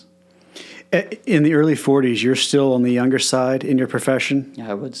things. In the early 40s, you're still on the younger side in your profession?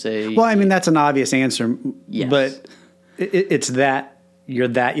 I would say. Well, I mean, that's an obvious answer, yes. But it's that you're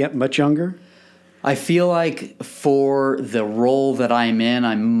that much younger? I feel like for the role that I'm in,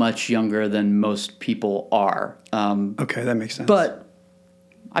 I'm much younger than most people are. Okay, that makes sense. But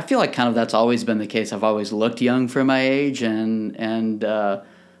I feel like kind of that's always been the case. I've always looked young for my age and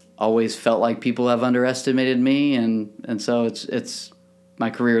always felt like people have underestimated me. And so it's my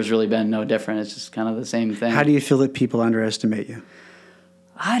career has really been no different. It's just kind of the same thing. How do you feel that people underestimate you?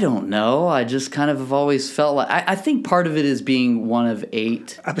 I don't know. I just kind of have always felt like I think part of it is being one of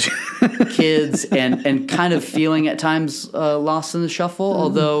 8 kids and kind of feeling at times lost in the shuffle,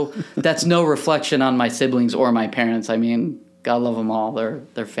 although that's no reflection on my siblings or my parents. I mean, God love them all.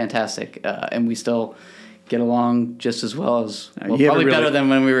 They're fantastic, and we still get along just as well as probably better than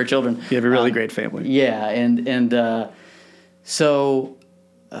when we were children. You have a really great family. Yeah, and so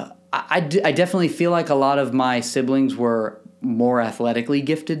I definitely feel like a lot of my siblings were more athletically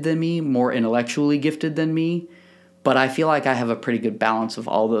gifted than me, more intellectually gifted than me, but I feel like I have a pretty good balance of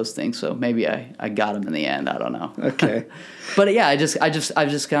all those things. So maybe I got them in the end. I don't know. Okay. But yeah, I just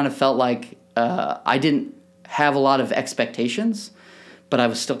kind of felt like I didn't have a lot of expectations, but I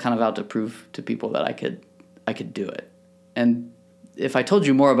was still kind of out to prove to people that I could do it. And if I told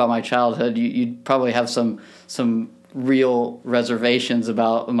you more about my childhood, you'd probably have some real reservations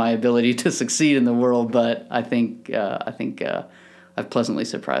about my ability to succeed in the world, but I think I've pleasantly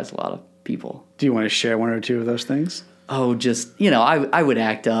surprised a lot of people. Do you want to share one or two of those things? Oh, just I would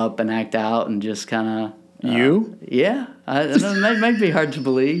act up and act out and just kind of you? Yeah, it might be hard to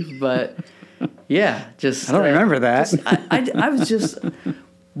believe, but yeah, just I don't remember that. I was just.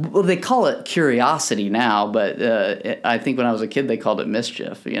 Well, they call it curiosity now, but I think when I was a kid they called it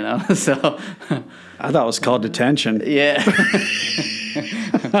mischief, so I thought it was called detention. Yeah.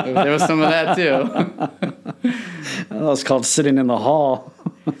 There was some of that too. I thought it was called sitting in the hall.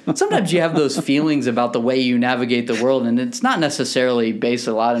 Sometimes you have those feelings about the way you navigate the world, and it's not necessarily based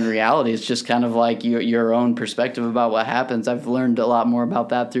a lot in reality. It's just kind of like your own perspective about what happens. I've learned a lot more about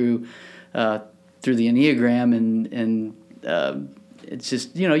that through the Enneagram, and it's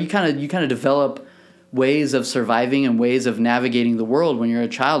just you kind of develop ways of surviving and ways of navigating the world when you're a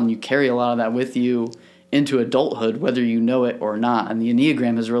child, and you carry a lot of that with you into adulthood, whether you know it or not. And the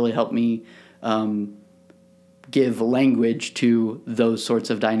Enneagram has really helped me give language to those sorts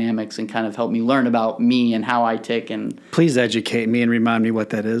of dynamics and kind of help me learn about me and how I tick. And please educate me and remind me what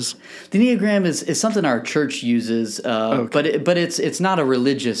that is. The Enneagram is something our church uses, okay. but it's not a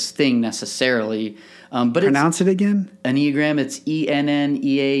religious thing necessarily. But pronounce it again. Enneagram. It's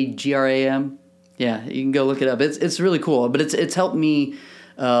ENNEAGRAM. Yeah, you can go look it up. It's really cool, but it's helped me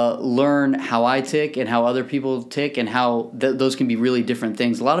learn how I tick and how other people tick, and how those can be really different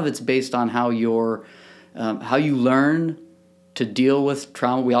things. A lot of it's based on how you learn to deal with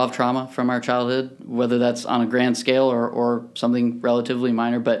trauma. We all have trauma from our childhood, whether that's on a grand scale or something relatively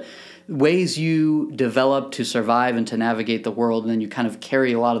minor, but ways you develop to survive and to navigate the world, and then you kind of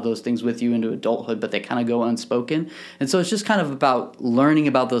carry a lot of those things with you into adulthood, but they kind of go unspoken. And so it's just kind of about learning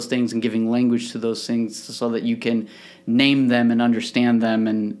about those things and giving language to those things so that you can name them and understand them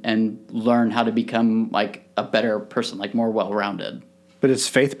and learn how to become like a better person, like more well-rounded. But it's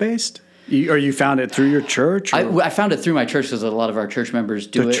faith-based? Or you found it through your church? I found it through my church because a lot of our church members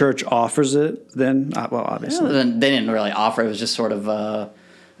do it. The church offers it then? Well, obviously. Yeah, they didn't really offer it. It was just sort of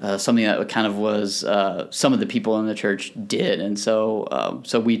something that kind of was some of the people in the church did. And so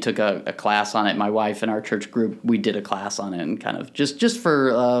we took a class on it. My wife and our church group, we did a class on it and kind of just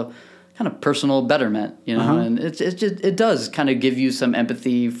for kind of personal betterment, you know. And it does kind of give you some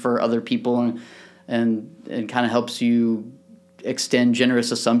empathy for other people and kind of helps you extend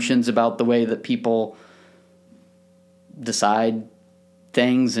generous assumptions about the way that people decide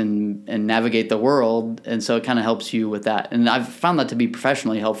things and navigate the world. And so it kind of helps you with that. And I've found that to be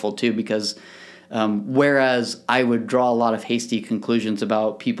professionally helpful too, because whereas I would draw a lot of hasty conclusions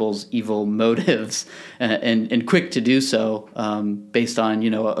about people's evil motives and quick to do so based on, you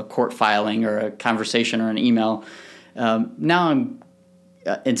know, a court filing or a conversation or an email, now I'm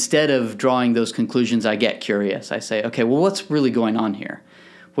instead of drawing those conclusions, I get curious. I say, okay, well, what's really going on here?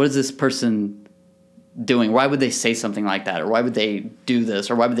 What is this person doing? Why would they say something like that? Or why would they do this?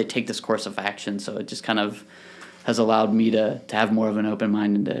 Or why would they take this course of action? So it just kind of has allowed me to have more of an open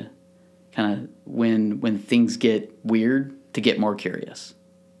mind and to kind of, when things get weird, to get more curious.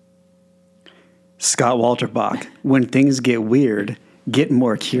 Scott Walterbach, when things get weird, get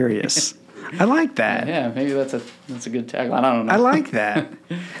more curious. I like that. Yeah, maybe that's a good tagline. I don't know. I like that.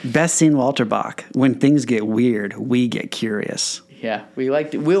 Best seen Walterbach. When things get weird, we get curious. Yeah, we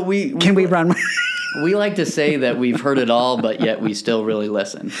like to. Can we run? We like to say that we've heard it all, but yet we still really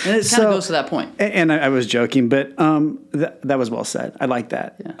listen. And it kind of goes to that point. And I was joking, but that was well said. I like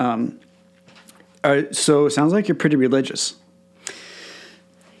that. Yeah. So it sounds like you're pretty religious.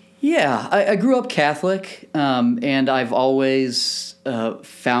 Yeah, I grew up Catholic, and I've always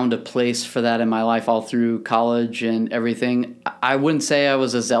found a place for that in my life all through college and everything. I wouldn't say I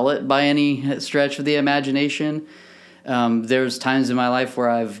was a zealot by any stretch of the imagination. There's times in my life where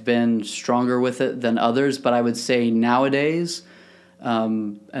I've been stronger with it than others, but I would say nowadays,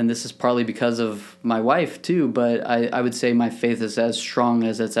 and this is partly because of my wife too, but I would say my faith is as strong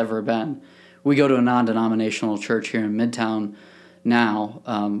as it's ever been. We go to a non-denominational church here in Midtown now,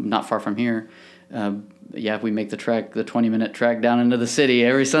 not far from here. We make the trek, the 20-minute trek down into the city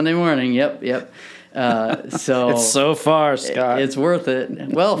every Sunday morning. Yep. So it's so far, Scott. It's worth it.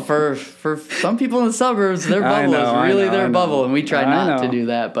 Well, for some people in the suburbs, their bubble is really their bubble, and we try not to do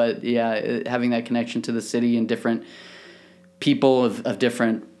that. But yeah, having that connection to the city and different people of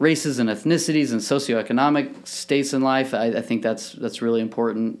different races and ethnicities and socioeconomic states in life, I think that's really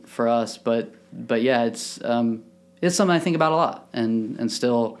important for us. But yeah, it's something I think about a lot and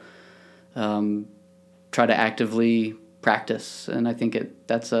still try to actively practice. And I think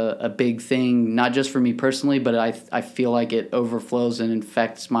that's a big thing, not just for me personally, but I feel like it overflows and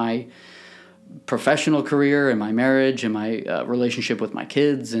infects my professional career and my marriage and my relationship with my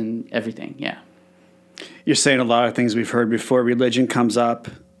kids and everything. Yeah. You're saying a lot of things we've heard before. Religion comes up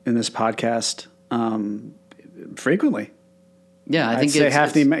in this podcast frequently. Yeah, I think I'd say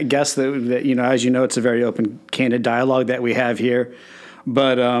half the guests that you know, as you know, it's a very open, candid dialogue that we have here.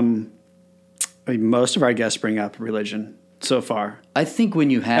 But most of our guests bring up religion so far. I think when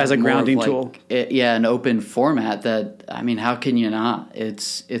you have as a grounding tool, an open format, that how can you not?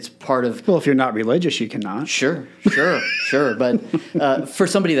 It's part of. Well, if you're not religious, you cannot. Sure. But for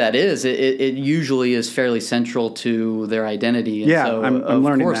somebody that is, it usually is fairly central to their identity. And so I'm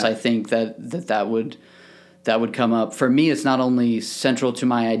learning. Of course, I think that would come up. For me, it's not only central to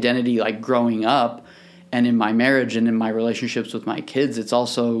my identity, like growing up, and in my marriage and in my relationships with my kids. It's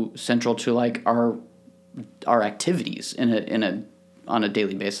also central to like our activities on a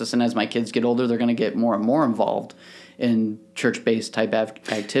daily basis. And as my kids get older, they're going to get more and more involved in church-based type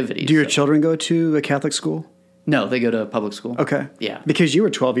activities. Do your children go to a Catholic school? No, they go to public school. Okay. Yeah. Because you were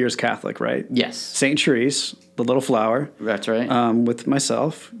 12 years Catholic, right? Yes. St. Therese, the Little Flower. That's right. With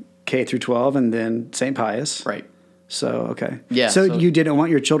myself, K through 12, and then St. Pius. Right. So, okay. Yeah. So you didn't want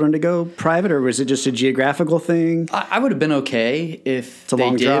your children to go private, or was it just a geographical thing? I would have been okay if it's a they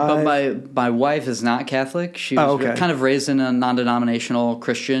long did, drive. but my wife is not Catholic. She was kind of raised in a non-denominational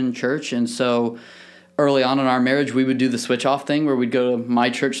Christian church, and so early on in our marriage, we would do the switch-off thing where we'd go to my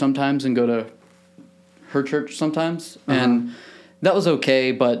church sometimes and go to her church sometimes, and that was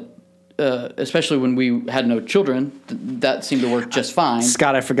okay, but especially when we had no children, that seemed to work just fine.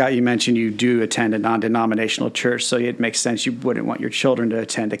 Scott, I forgot you mentioned you do attend a non-denominational church, so it makes sense you wouldn't want your children to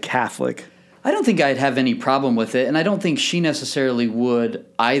attend a Catholic. I don't think I'd have any problem with it, and I don't think she necessarily would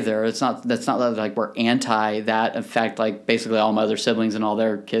either. That's not like we're anti that. In fact, like basically all my other siblings and all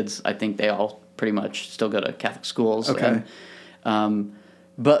their kids, I think they all pretty much still go to Catholic schools. Okay. And,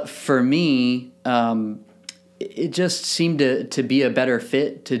 but for me, it just seemed to be a better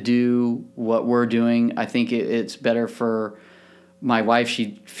fit to do what we're doing. I think it's better for my wife.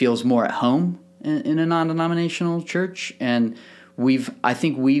 She feels more at home in a non-denominational church, and I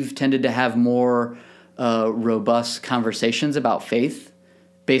think we've tended to have more robust conversations about faith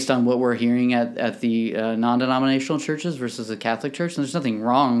based on what we're hearing at the non-denominational churches versus the Catholic church. And there's nothing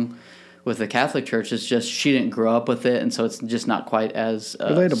wrong with the Catholic church. It's just she didn't grow up with it, and so it's just not quite as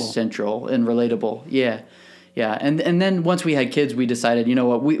relatable. Central and relatable. Yeah. Yeah, and then once we had kids, we decided, you know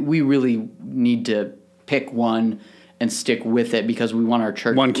what, we really need to pick one and stick with it because we want our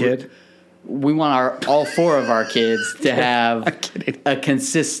church. One kid? We want all four of our kids to have a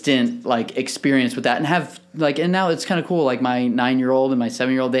consistent like experience with that and have like, and now it's kind of cool. Like my 9-year-old and my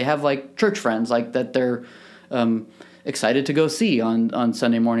 7-year-old, they have like church friends like that they're excited to go see on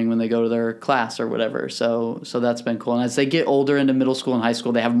Sunday morning when they go to their class or whatever. So that's been cool. And as they get older into middle school and high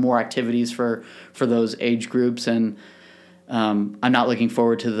school, they have more activities for those age groups. And I'm not looking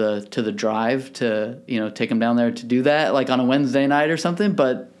forward to the drive to take them down there to do that like on a Wednesday night or something.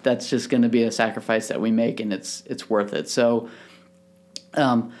 But that's just going to be a sacrifice that we make, and it's worth it. So,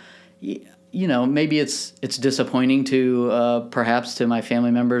 maybe it's disappointing to perhaps to my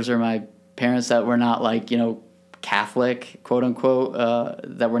family members or my parents that we're not like Catholic, quote unquote,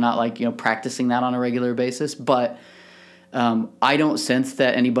 that we're not like practicing that on a regular basis. But I don't sense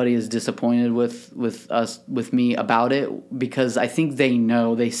that anybody is disappointed with me about it, because I think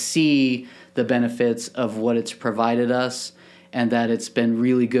they see the benefits of what it's provided us, and that it's been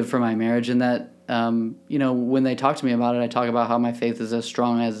really good for my marriage, and that when they talk to me about it, I talk about how my faith is as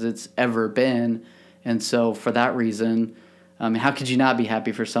strong as it's ever been. And so for that reason, how could you not be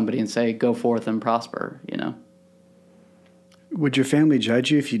happy for somebody and say, go forth and prosper, Would your family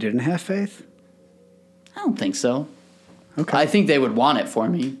judge you if you didn't have faith? I don't think so. Okay. I think they would want it for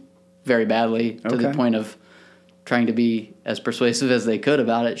me very badly, to the point of trying to be as persuasive as they could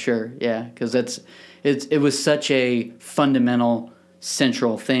about it. Sure. Yeah. Because it was such a fundamental,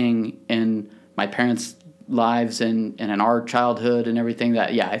 central thing in my parents' lives and in our childhood and everything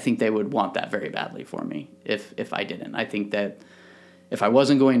that, I think they would want that very badly for me if I didn't. I think that if I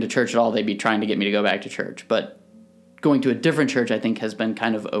wasn't going to church at all, they'd be trying to get me to go back to church. But going to a different church, I think, has been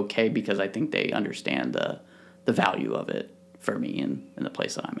kind of okay, because I think they understand the value of it for me and the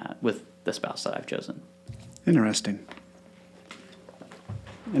place that I'm at with the spouse that I've chosen. Interesting.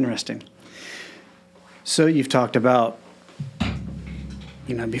 So you've talked about,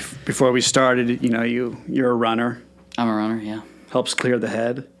 before we started, you're a runner. I'm a runner, yeah. Helps clear the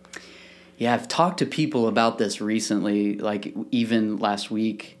head. Yeah, I've talked to people about this recently, like even last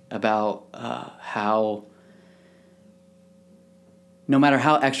week, about how no matter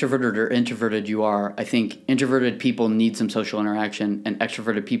how extroverted or introverted you are, I think introverted people need some social interaction and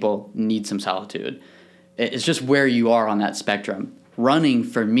extroverted people need some solitude. It's just where you are on that spectrum. Running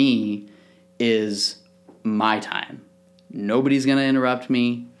for me is my time. Nobody's going to interrupt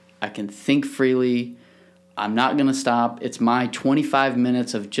me. I can think freely. I'm not going to stop. It's my 25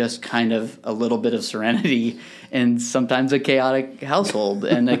 minutes of just kind of a little bit of serenity and sometimes a chaotic household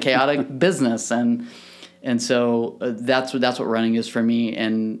and a chaotic business. And so that's what running is for me.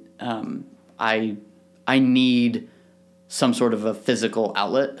 And I need some sort of a physical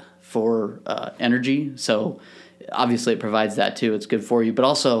outlet for energy. So obviously it provides that too. It's good for you. But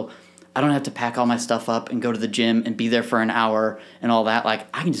also, I don't have to pack all my stuff up and go to the gym and be there for an hour and all that. Like,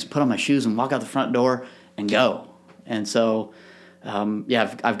 I can just put on my shoes and walk out the front door and go. And so,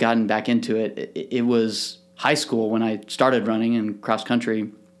 I've gotten back into it. It was high school when I started running and cross country.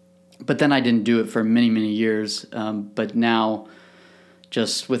 But then I didn't do it for many, many years. But now,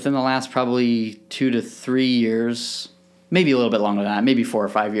 just within the last probably 2 to 3 years, maybe a little bit longer than that, maybe 4 or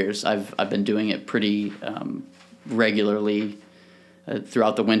 5 years, I've been doing it pretty regularly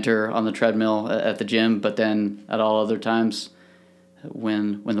throughout the winter on the treadmill at the gym. But then at all other times,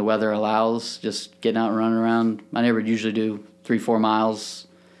 when the weather allows, just getting out and running around. My neighborhood usually do 3-4 miles.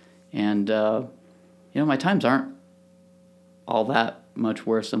 And, my times aren't all that much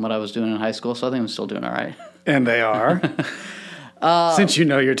worse than what I was doing in high school, so I think I'm still doing all right. And they are. Since you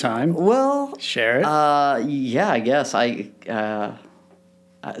know your time. Well, share it. Yeah, I guess.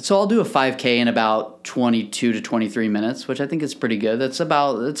 So I'll do a 5K in about 22 to 23 minutes, which I think is pretty good. It's a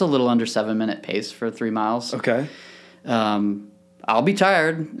little under 7-minute pace for 3 miles. Okay. I'll be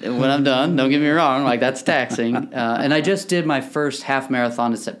tired when I'm done. Don't get me wrong. Like, that's taxing. And I just did my first half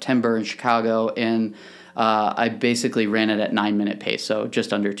marathon in September in Chicago, and I basically ran it at 9-minute pace, so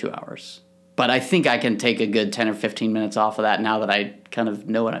just under 2 hours. But I think I can take a good 10 or 15 minutes off of that now that I kind of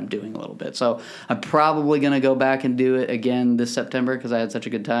know what I'm doing a little bit. So I'm probably going to go back and do it again this September because I had such a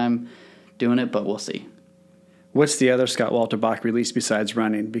good time doing it, but we'll see. What's the other Scott Walterbach release besides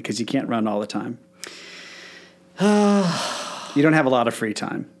running? Because you can't run all the time. You don't have a lot of free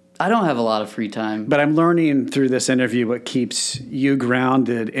time. I don't have a lot of free time. But I'm learning through this interview what keeps you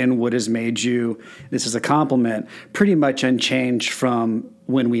grounded and what has made you, this is a compliment, pretty much unchanged from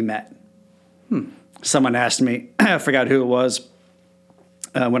when we met. Someone asked me, I forgot who it was,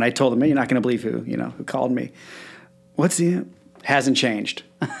 when I told them, you're not going to believe who called me. Hasn't changed.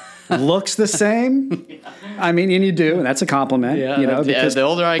 Looks the same. I mean, and you do, and that's a compliment. Yeah, because the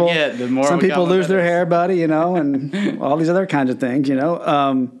older I get, the more some people lose their hair, buddy, and all these other kinds of things,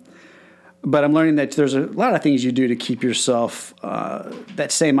 But I'm learning that there's a lot of things you do to keep yourself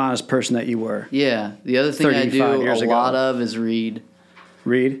that same honest person that you were. Yeah. The other thing I do a lot of is read.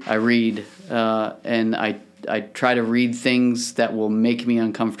 Read? I read, and I try to read things that will make me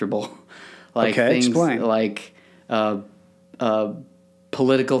uncomfortable, like things explain. Like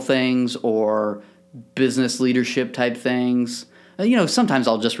political things or business leadership type things. Sometimes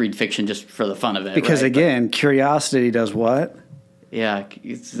I'll just read fiction just for the fun of it. Because again, curiosity does what? Yeah.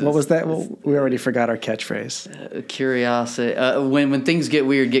 What was that? Well, we already forgot our catchphrase. Curiosity. When things get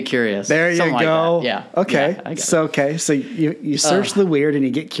weird, get curious. There you go. Like yeah. Okay. Yeah, So you search the weird and you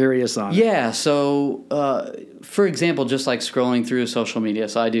get curious on it. Yeah. So, for example, just like scrolling through social media.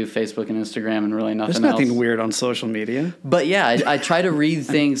 So I do Facebook and Instagram and really nothing else. There's nothing weird on social media. But yeah, I try to read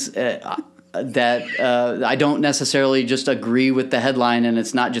things that I don't necessarily just agree with the headline, and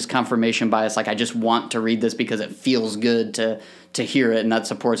it's not just confirmation bias. Like, I just want to read this because it feels good to hear it, and that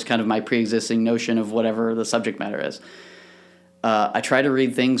supports kind of my pre-existing notion of whatever the subject matter is. I try to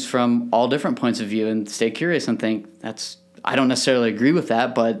read things from all different points of view and stay curious and think I don't necessarily agree with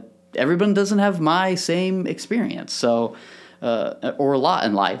that, but everyone doesn't have my same experience, so or a lot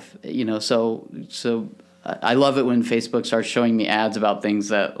in life, So I love it when Facebook starts showing me ads about things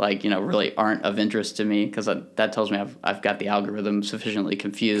that really aren't of interest to me, because that tells me I've got the algorithm sufficiently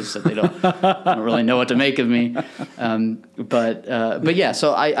confused that they don't really know what to make of me. But yeah,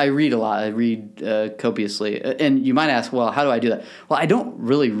 so I read a lot. I read copiously, and you might ask, well, how do I do that? Well, I don't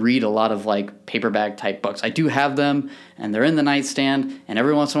really read a lot of paperback type books. I do have them, and they're in the nightstand, and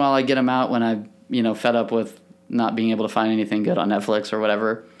every once in a while I get them out when I'm fed up with not being able to find anything good on Netflix or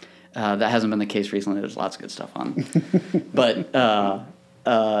whatever. That hasn't been the case recently. There's lots of good stuff on. But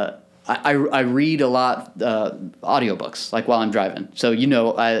I read a lot audiobooks, while I'm driving. So,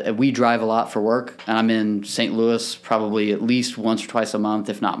 we drive a lot for work, and I'm in St. Louis probably at least once or twice a month,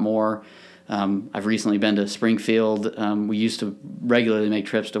 if not more. I've recently been to Springfield. We used to regularly make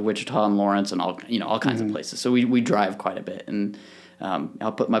trips to Wichita and Lawrence and all kinds of places. So we drive quite a bit, and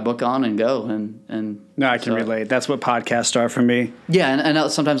I'll put my book on and go. And no, I can relate. That's what podcasts are for me. Yeah,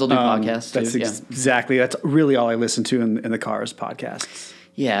 and sometimes I'll do podcasts too. That's really all I listen to in the car is podcasts.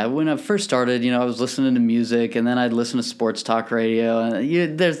 Yeah, when I first started, I was listening to music, and then I'd listen to sports talk radio.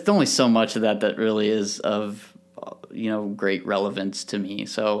 And there's only so much of that really is of great relevance to me.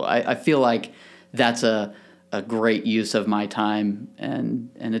 So I feel like that's a great use of my time,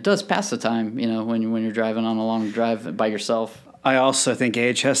 and it does pass the time. When you're driving on a long drive by yourself. I also think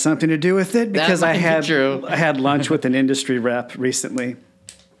age has something to do with it, because I had lunch with an industry rep recently,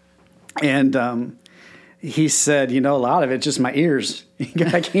 and he said, a lot of it's just my ears.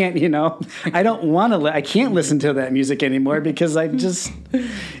 I can't, I can't listen to that music anymore because it's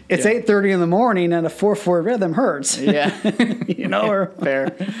 8:30 in the morning and a 4/4 rhythm hurts. Yeah. Or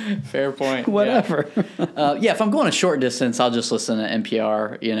fair point. Whatever. Yeah. If I'm going a short distance, I'll just listen to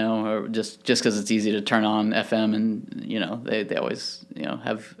NPR, or just because it's easy to turn on FM, and, they always,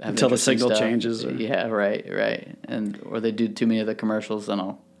 have until the signal stuff. changes. Yeah. Right. Or they do too many of the commercials, then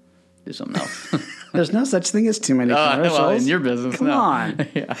I'll do something else. There's no such thing as too many commercials. Well, in your business, Come on.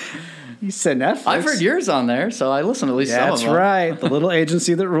 Yeah. You said Netflix. I've heard yours on there, so I listen to at least some of them. That's right. The little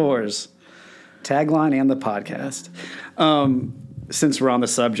agency that roars. Tagline and the podcast. Since we're on the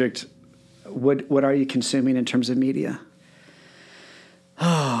subject, what are you consuming in terms of media?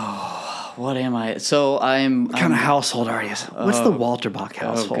 Oh, What am I? So I'm. What kind of household are you? What's the Walterbach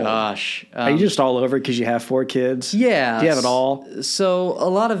household? Oh gosh. Are you just all over because you have 4 kids? Yeah. Do you have it all? So a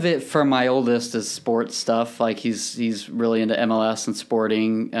lot of it for my oldest is sports stuff. Like he's really into MLS and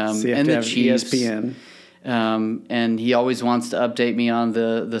sporting. So you have and to the have Chiefs. ESPN. And he always wants to update me on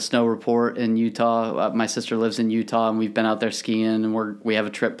the snow report in Utah. My sister lives in Utah, and we've been out there skiing, and we have a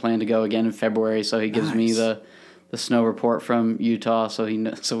trip planned to go again in February. So he gives me the snow report from Utah, so we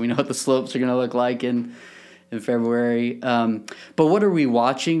know what the slopes are going to look like in February. But what are we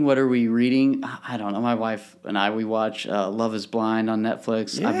watching? What are we reading? I don't know. My wife and we watch Love Is Blind on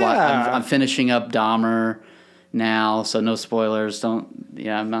Netflix. Yeah. I'm finishing up Dahmer now, so no spoilers. I'm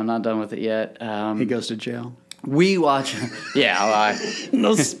not done with it yet. He goes to jail. We watch. Yeah,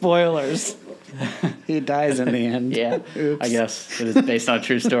 No spoilers. He dies in the end. yeah. Oops. I guess it is based on a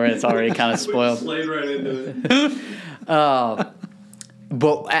true story. It's already kind of spoiled. Slayed right into it.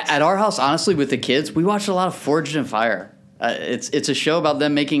 But at our house, honestly, with the kids, we watch a lot of Forged in Fire. It's a show about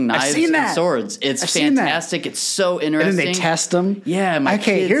them making knives and swords. It's fantastic. It's so interesting. And then they test them. Yeah.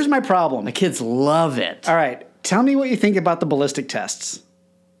 Here's my problem. My kids love it. All right. Tell me what you think about the ballistic tests.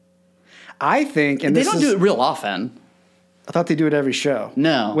 I think, and They don't do it real often. I thought they do it every show.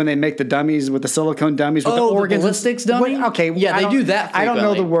 No. When they make the dummies with the silicone dummies with the organs. The ballistics dummy? Okay. Yeah, they do that frequently. I don't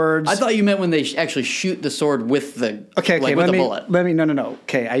know the words. I thought you meant when they actually shoot the sword with the with the bullet. No.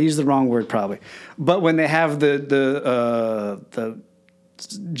 Okay, I used the wrong word probably. But when they have the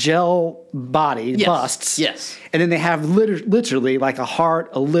gel body busts. Yes. And then they have literally like a heart,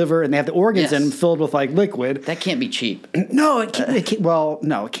 a liver, and they have the organs in them filled with like liquid. That can't be cheap. No, it can't. Well,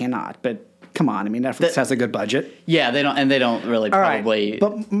 no, it cannot. But come on, I mean, Netflix has a good budget. Yeah, they don't really probably. Right.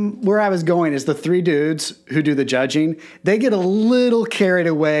 But where I was going is the 3 dudes who do the judging, they get a little carried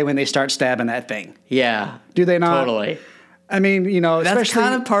away when they start stabbing that thing. Yeah. Do they not? Totally. I mean, That's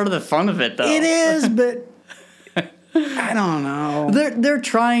kind of part of the fun of it, though. It is, but I don't know. They're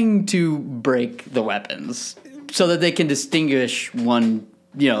trying to break the weapons so that they can distinguish one,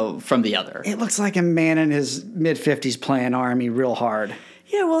 from the other. It looks like a man in his mid-50s playing Army real hard.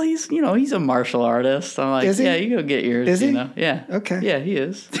 Yeah, well, he's a martial artist. I'm like, is he? Yeah, you go get yours. Is he? Yeah. Okay. Yeah, he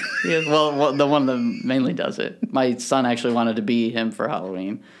is. He is. Well, the one that mainly does it. My son actually wanted to be him for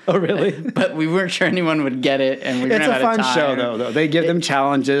Halloween. Oh, really? But we weren't sure anyone would get it, and we ran out of time. It's a fun show, though. They give them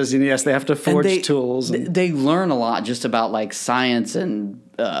challenges, and yes, they have to forge tools. They learn a lot just about like science and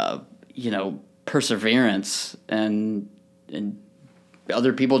perseverance and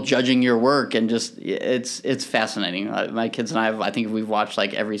other people judging your work, and just it's fascinating. My kids and I think we've watched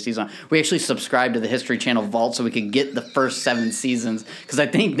like every season. We actually subscribed to the History Channel Vault so we could get the first 7 seasons, because I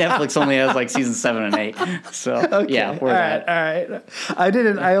think Netflix only has like season 7 and 8. So okay. Yeah, we're all right.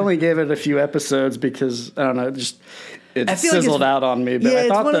 I only gave it a few episodes because I don't know, it sizzled out on me. But yeah, I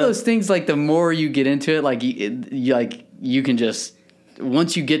thought it's one of those things. Like the more you get into it, like you can just.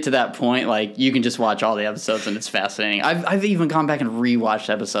 Once you get to that point, like you can just watch all the episodes, and it's fascinating. I've even gone back and rewatched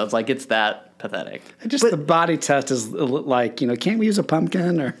episodes. Like it's that pathetic. The body test is like, can't we use a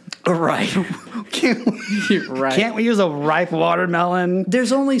pumpkin or right? Can't we use a ripe watermelon?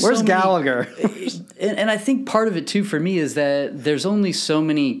 There's only where's Gallagher? And I think part of it too for me is that there's only so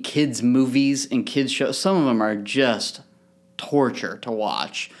many kids movies and kids shows. Some of them are just torture to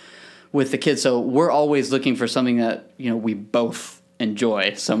watch with the kids. So we're always looking for something that we both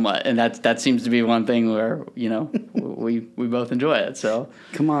enjoy somewhat, and that seems to be one thing where we both enjoy it. So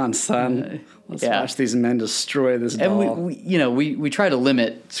come on, son, let's watch these men destroy this doll. And we try to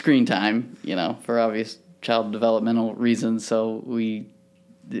limit screen time, for obvious child developmental reasons. So we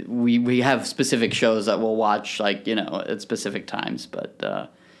have specific shows that we'll watch at specific times, but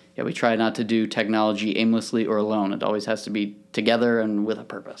we try not to do technology aimlessly or alone. It always has to be together and with a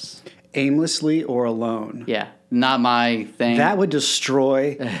purpose. Aimlessly or alone? Yeah, not my thing. That would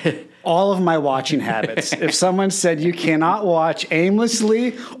destroy all of my watching habits. If someone said you cannot watch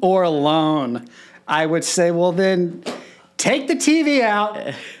aimlessly or alone, I would say, well, then take the TV out.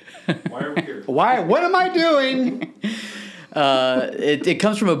 Why are we here? What am I doing? It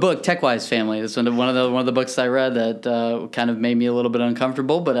comes from a book, TechWise Family. It's one of the books I read that kind of made me a little bit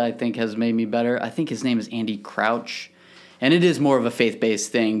uncomfortable, but I think has made me better. I think his name is Andy Crouch. And it is more of a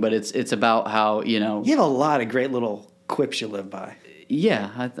faith-based thing, but it's about how, You have a lot of great little quips you live by.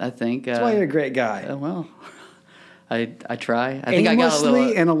 Yeah, I think. That's why you're a great guy. Well, I try. I think I got a little...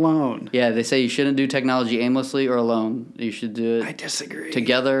 Aimlessly and alone. Yeah, they say you shouldn't do technology aimlessly or alone. You should do it... I disagree.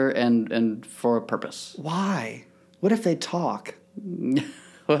 ...together and for a purpose. Why? What if they talk?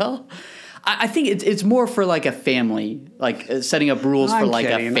 Well... I think it's more for like a family, like setting up rules for like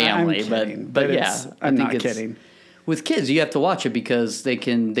a family. I'm kidding. But yeah, I'm not kidding. with kids, you have to watch it because they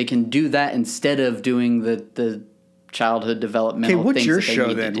can do that instead of doing the childhood developmental Okay, what's things your that they show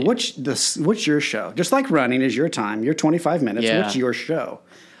need then? to do. What's your show? Just like running is your time. You're 25 minutes. Yeah. What's your show?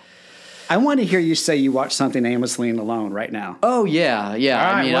 I want to hear you say you watch something aimlessly and alone right now. Oh, yeah. All right,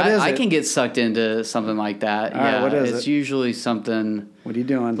 I mean, what is I it? can get sucked into something like that. All right, what is it's it? usually something What are you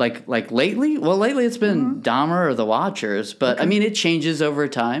doing? like lately. Well, lately it's been Dahmer or The Watchers, but I mean, it changes over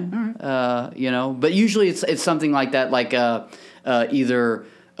time. But usually it's something like that, like either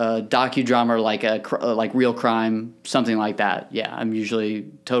a docudrama or like real crime, something like that. Yeah, I'm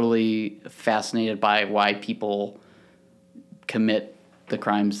usually totally fascinated by why people commit the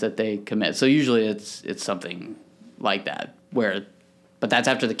crimes that they commit. So usually it's something like that but that's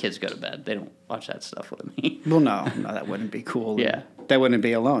after the kids go to bed. They don't watch that stuff with me. Well, no, that wouldn't be cool. Yeah. That wouldn't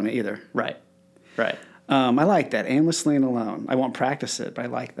be alone either. Right. I like that, aimlessly and alone. I won't practice it, but I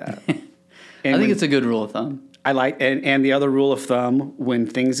like that. I think it's a good rule of thumb. I like, and the other rule of thumb, when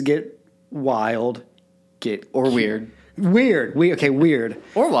things get wild, Weird. Weird.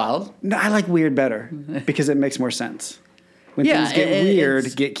 Or wild. No, I like weird better because it makes more sense. When Yeah, things get and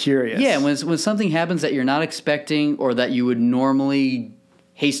weird, get curious. Yeah, when something happens that you're not expecting or that you would normally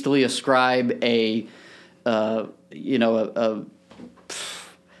hastily ascribe an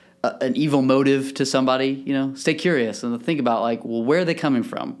evil motive to somebody, stay curious and think about well, where are they coming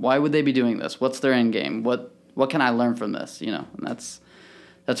from? Why would they be doing this? What's their end game? What can I learn from this? And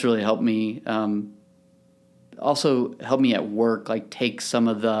that's really helped me. Also helped me at work, take some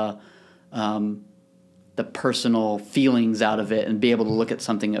of the personal feelings out of it and be able to look at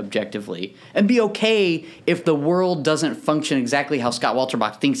something objectively and be okay if the world doesn't function exactly how Scott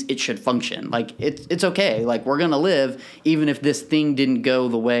Walterbach thinks it should function. It's okay. We're going to live even if this thing didn't go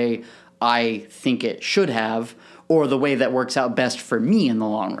the way I think it should have or the way that works out best for me in the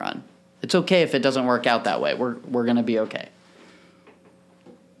long run. It's okay if it doesn't work out that way. We're going to be okay.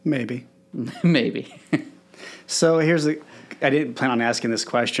 Maybe. Maybe. So I didn't plan on asking this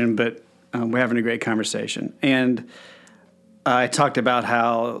question, but we're having a great conversation. And I talked about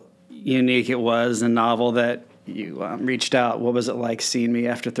how unique it was, the novel that you reached out. What was it like seeing me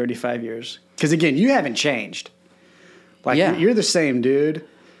after 35 years? Because, again, you haven't changed. You're the same dude.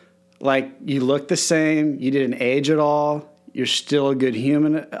 You look the same. You didn't age at all. You're still a good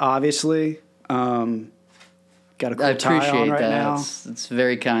human, obviously. Got a cool tie on right now. It's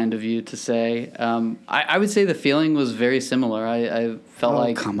very kind of you to say. I would say the feeling was very similar. I felt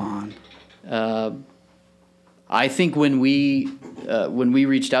like... come on. I think when we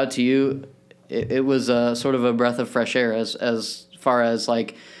reached out to you, it was sort of a breath of fresh air as far as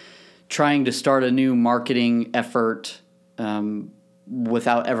trying to start a new marketing effort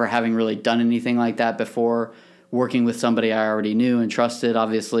without ever having really done anything like that before. Working with somebody I already knew and trusted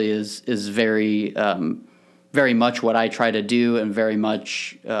obviously is very very much what I try to do and very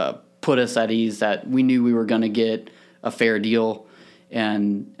much put us at ease that we knew we were going to get a fair deal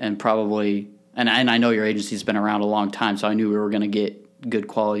and probably and I know your agency's been around a long time, so I knew we were going to get good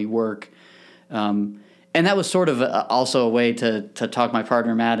quality work. And that was sort of also a way to talk my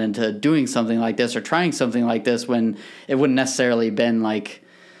partner Matt into doing something like this or trying something like this when it wouldn't necessarily been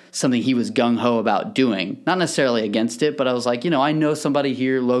something he was gung-ho about doing. Not necessarily against it, but I was I know somebody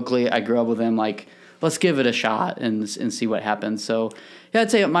here locally. I grew up with him. Let's give it a shot and see what happens. So, yeah,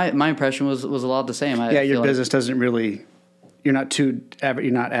 I'd say my impression was a lot the same. Your business doesn't really... You're not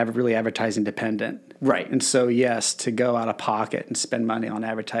really advertising dependent. Right. And so, yes, to go out of pocket and spend money on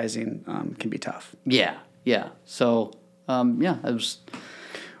advertising can be tough. Yeah. So,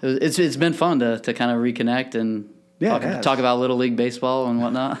 it's been fun to kind of reconnect and talk about Little League baseball and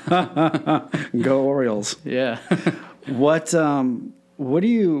whatnot. Go Orioles. Yeah. What do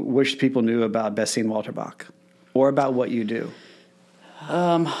you wish people knew about Scott Walterbach or about what you do?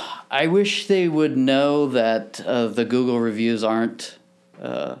 I wish they would know that the Google reviews aren't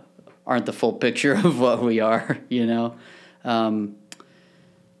the full picture of what we are.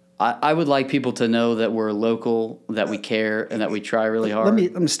 I would like people to know that we're local, that we care, and that we try really hard.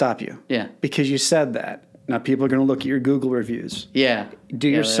 Let me stop you. Yeah. Because you said that. Now people are going to look at your Google reviews. Yeah.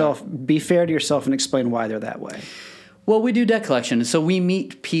 Be fair to yourself and explain why they're that way. Well, we do debt collection, so we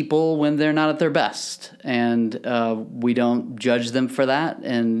meet people when they're not at their best, and we don't judge them for that.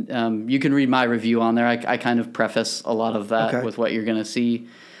 And you can read my review on there. I kind of preface a lot of that with what you're going to see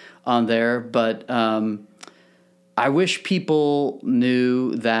on there. But I wish people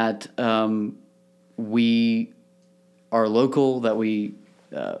knew that we are local, that we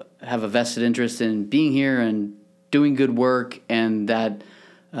have a vested interest in being here and doing good work, and that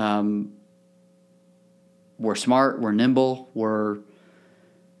we're smart, we're nimble,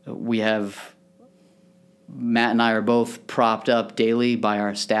 we have Matt and I are both propped up daily by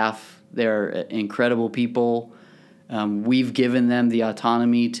our staff. They're incredible people. We've given them the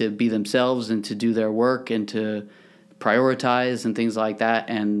autonomy to be themselves and to do their work and to prioritize and things like that.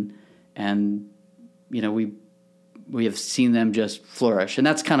 And we have seen them just flourish. And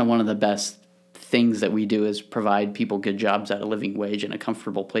that's kind of one of the best things that we do, is provide people good jobs at a living wage and a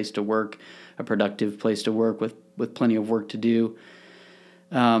comfortable place to work, a productive place to work with plenty of work to do.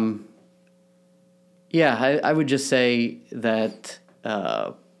 I would just say that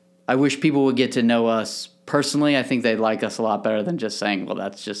I wish people would get to know us personally. I think they'd like us a lot better than just saying, well,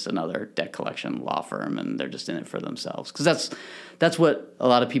 that's just another debt collection law firm and they're just in it for themselves. Because that's what a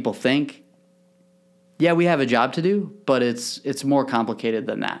lot of people think. Yeah, we have a job to do, but it's more complicated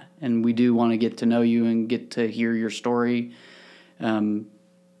than that. And we do want to get to know you and get to hear your story.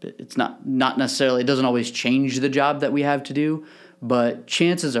 It's not necessarily, it doesn't always change the job that we have to do, but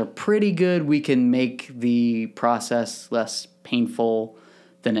chances are pretty good we can make the process less painful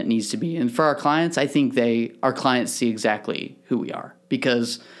than it needs to be. And for our clients, I think our clients see exactly who we are,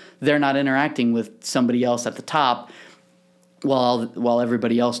 because they're not interacting with somebody else at the top while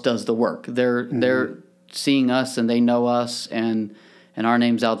everybody else does the work. They're seeing us and they know us, and our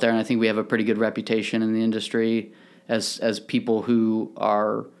name's out there. And I think we have a pretty good reputation in the industry as people who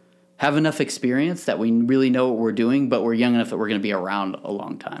have enough experience that we really know what we're doing, but we're young enough that we're going to be around a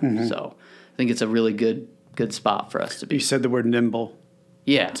long time. So I think it's a really good spot for us to be. You said the word nimble.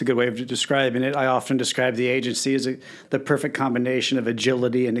 Yeah. It's a good way of describing it. I often describe the agency as the perfect combination of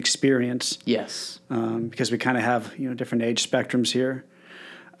agility and experience. Yes. Because we kind of have, different age spectrums here.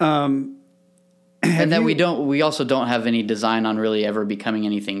 And then we also don't have any design on really ever becoming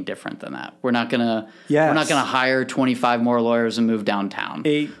anything different than that. We're not gonna hire 25 more lawyers and move downtown.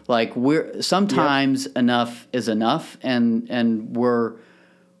 Like sometimes enough is enough, and we're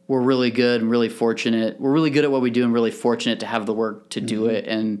really good and really fortunate. We're really good at what we do and really fortunate to have the work to do it.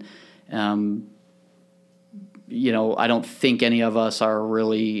 And I don't think any of us are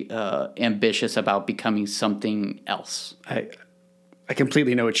really ambitious about becoming something else. I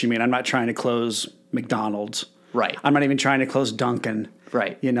completely know what you mean. I'm not trying to close McDonald's. Right. I'm not even trying to close Dunkin'.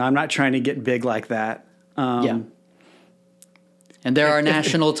 Right. I'm not trying to get big like that. And there are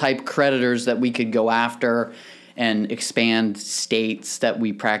national type creditors that we could go after and expand states that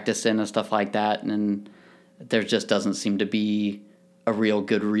we practice in and stuff like that. And there just doesn't seem to be a real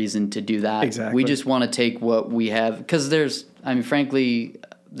good reason to do that. Exactly. We just want to take what we have, because frankly,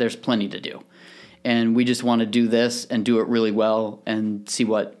 there's plenty to do. And we just want to do this and do it really well and see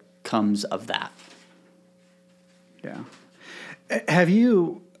what comes of that. Yeah.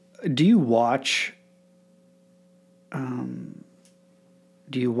 Do you watch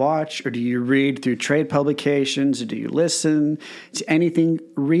or do you read through trade publications, or do you listen to anything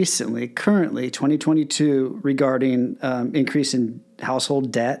recently, currently, 2022, regarding increase in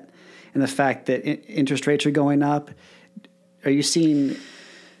household debt and the fact that interest rates are going up? Are you seeing...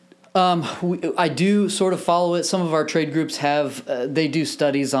 I do sort of follow it. Some of our trade groups they do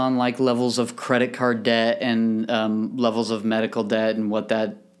studies on like levels of credit card debt and levels of medical debt and what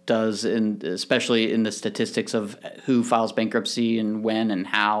that does, and especially in the statistics of who files bankruptcy and when and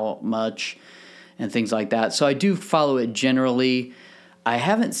how much and things like that. So I do follow it generally. I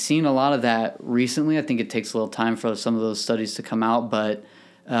haven't seen a lot of that recently. I think it takes a little time for some of those studies to come out, but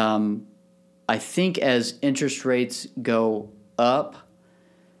I think as interest rates go up,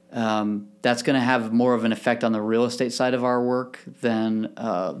 that's going to have more of an effect on the real estate side of our work than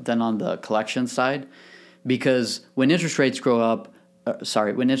on the collection side, because when interest rates go up,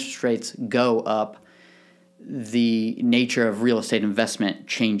 the nature of real estate investment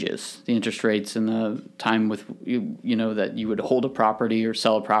changes. The interest rates and the time with that you would hold a property or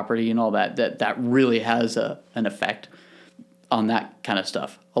sell a property and all that really has an effect on that kind of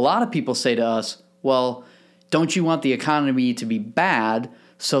stuff. A lot of people say to us, well, don't you want the economy to be bad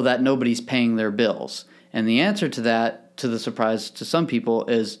so that nobody's paying their bills? And the answer to that, to the surprise to some people,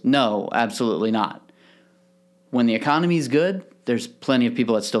 is no, absolutely not. When the economy is good, there's plenty of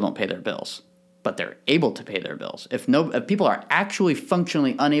people that still don't pay their bills, but they're able to pay their bills. If people are actually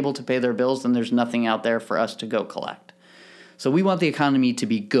functionally unable to pay their bills, then there's nothing out there for us to go collect. So we want the economy to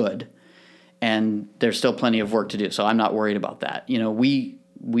be good, and there's still plenty of work to do. So I'm not worried about that. We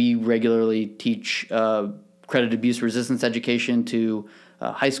regularly teach credit abuse resistance education to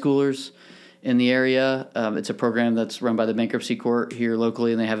high schoolers in the area. It's a program that's run by the bankruptcy court here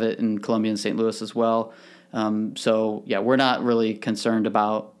locally, and they have it in Columbia and St. Louis as well. So we're not really concerned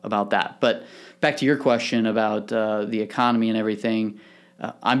about that. But back to your question about the economy and everything,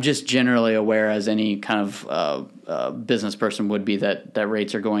 I'm just generally aware, as any kind of business person would be, that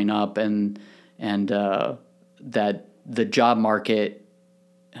rates are going up, and and that the job market.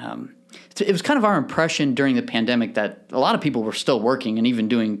 It was kind of our impression during the pandemic that a lot of people were still working and even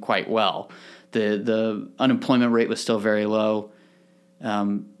doing quite well. The unemployment rate was still very low.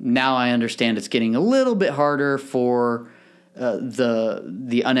 Now I understand it's getting a little bit harder for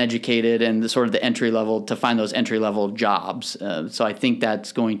the uneducated and the sort of the entry level to find those entry level jobs. So I think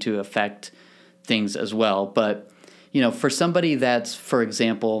that's going to affect things as well. But for somebody that's, for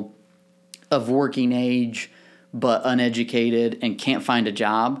example, of working age but uneducated and can't find a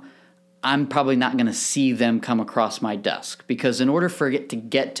job, I'm probably not going to see them come across my desk, because in order for it to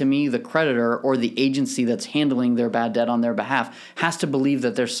get to me, the creditor or the agency that's handling their bad debt on their behalf has to believe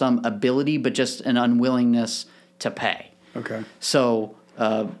that there's some ability but just an unwillingness to pay. Okay. So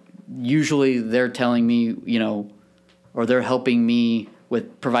usually they're telling me, or they're helping me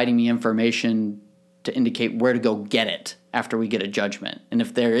with providing me information to indicate where to go get it after we get a judgment. And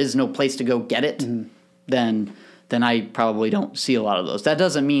if there is no place to go get it, then I probably don't see a lot of those. That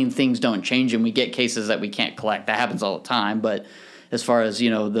doesn't mean things don't change and we get cases that we can't collect. That happens all the time. But as far as,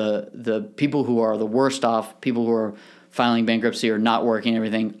 the people who are the worst off, people who are filing bankruptcy or not working,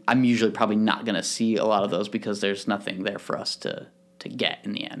 everything, I'm usually probably not going to see a lot of those because there's nothing there for us to get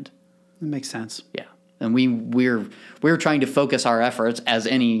in the end. That makes sense. Yeah. And we're trying to focus our efforts, as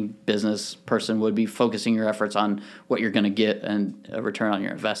any business person would be focusing your efforts on what you're going to get and a return on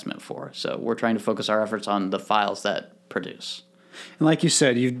your investment for. So we're trying to focus our efforts on the files that produce. And like you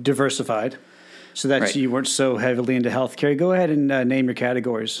said, you've diversified so that Right. you weren't so heavily into healthcare. Go ahead and name your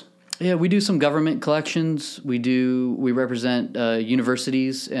categories. Yeah, we do some government collections. We represent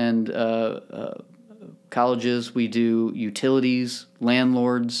universities and colleges. We do utilities,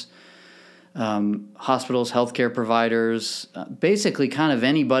 landlords, hospitals, healthcare providers, basically kind of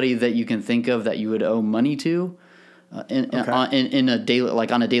anybody that you can think of that you would owe money to in a daily,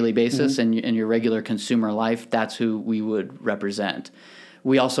 like on a daily basis, in your regular consumer life. That's who we would represent.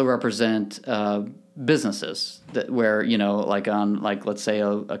 We also represent businesses where let's say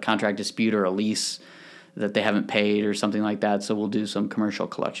a contract dispute or a lease that they haven't paid or something like that. So we'll do some commercial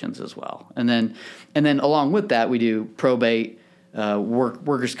collections as well, and then along with that we do probate.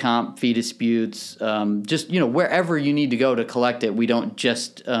 Workers' comp, fee disputes, just wherever you need to go to collect it. We don't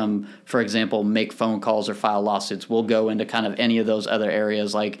just, for example, make phone calls or file lawsuits. We'll go into kind of any of those other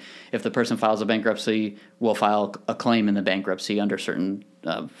areas. Like if the person files a bankruptcy, we'll file a claim in the bankruptcy under certain,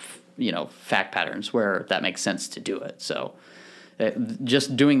 fact patterns where that makes sense to do it. So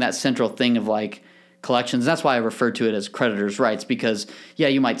just doing that central thing of like collections. That's why I refer to it as creditors' rights, because,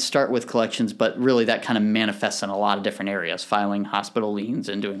 you might start with collections, but really that kind of manifests in a lot of different areas, filing hospital liens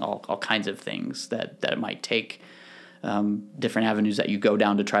and doing all kinds of things that it might take, different avenues that you go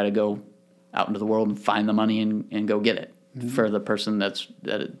down to try to go out into the world and find the money and go get it for the person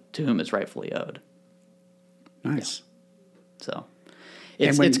to whom it's rightfully owed. Nice. Yeah. So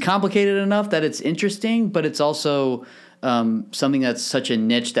it's complicated enough that it's interesting, but it's also something that's such a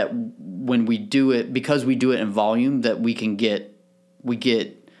niche that when we do it, because we do it in volume, that we get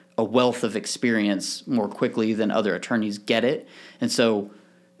a wealth of experience more quickly than other attorneys get it. And so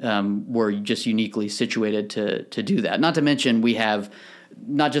we're just uniquely situated to do that. Not to mention we have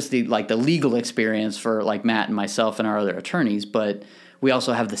not just the legal experience for like Matt and myself and our other attorneys, but we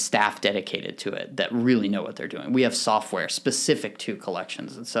also have the staff dedicated to it that really know what they're doing. We have software specific to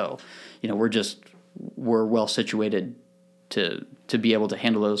collections. And so, we're well situated to be able to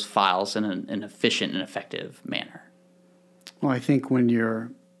handle those files in an efficient and effective manner. Well, I think when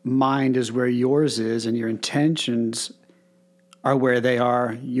your mind is where yours is and your intentions are where they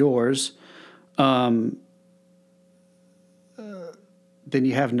are yours, then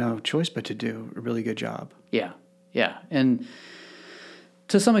you have no choice but to do a really good job. Yeah. And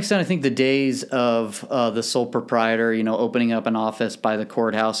to some extent, I think the days of the sole proprietor, opening up an office by the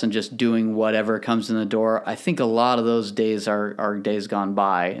courthouse and just doing whatever comes in the door, I think a lot of those days are days gone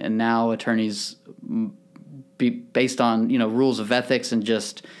by. And now attorneys, based on rules of ethics and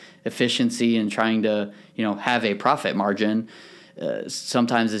just efficiency and trying to have a profit margin,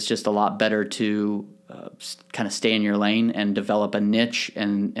 sometimes it's just a lot better to kind of stay in your lane and develop a niche,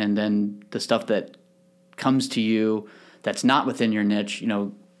 and then the stuff that comes to you that's not within your niche,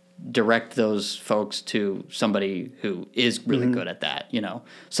 direct those folks to somebody who is really good at that.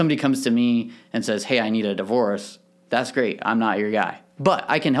 Somebody comes to me and says, "Hey, I need a divorce." That's great. I'm not your guy, but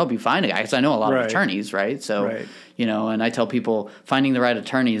I can help you find a guy because I know a lot of attorneys, right? So, and I tell people finding the right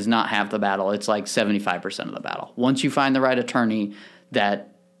attorney is not half the battle. It's like 75% of the battle. Once you find the right attorney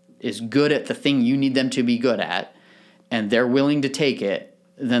that is good at the thing you need them to be good at, and they're willing to take it,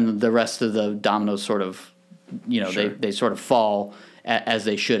 then the rest of the dominoes sort of, they sort of fall, as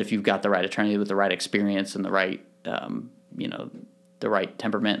they should if you've got the right attorney with the right experience and the right, the right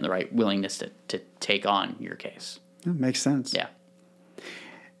temperament and the right willingness to take on your case. That makes sense. Yeah.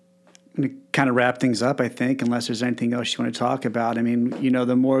 I'm going to kind of wrap things up, I think, unless there's anything else you want to talk about. I mean,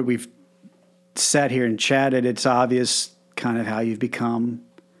 the more we've sat here and chatted, it's obvious kind of how you've become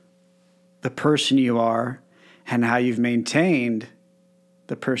the person you are and how you've maintained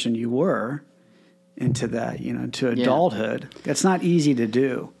the person you were into that, to adulthood. That's not easy to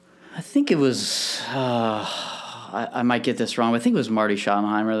do. I think it was, I might get this wrong, but I think it was Marty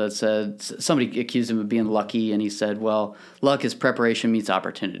Schottenheimer that said, somebody accused him of being lucky, and he said, well, luck is preparation meets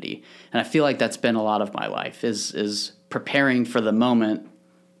opportunity. And I feel like that's been a lot of my life, is preparing for the moment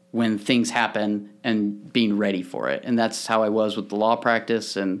when things happen and being ready for it. And that's how I was with the law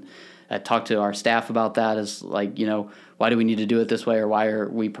practice. And I talked to our staff about that, is like, why do we need to do it this way, or why are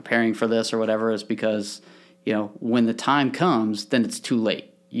we preparing for this or whatever? Is because, when the time comes, then it's too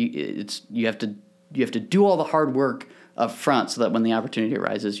late. You have to do all the hard work up front so that when the opportunity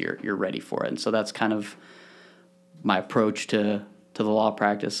arises, you're ready for it. And so that's kind of my approach to the law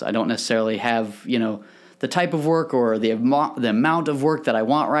practice. I don't necessarily have, the type of work or the amount of work that I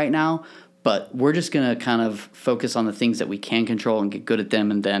want right now, but we're just going to kind of focus on the things that we can control and get good at them.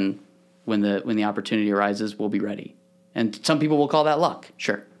 And then when the opportunity arises, we'll be ready. And some people will call that luck,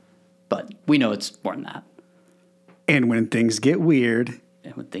 sure. But we know it's more than that. And when things get weird,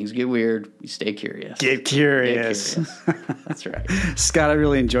 we stay curious. Get curious. That's right. Scott, I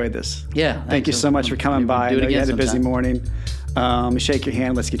really enjoyed this. Yeah. Thank you so much for coming by. I know you had a busy morning. Shake your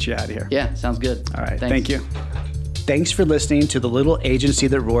hand. Let's get you out of here. Yeah, sounds good. All right. Thank you. Thanks for listening to the Little Agency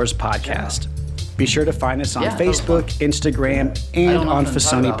That Roars podcast. Be sure to find us on Facebook, Instagram, and on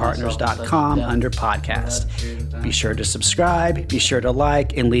FasoniPartners.com under podcast. Be sure to subscribe, be sure to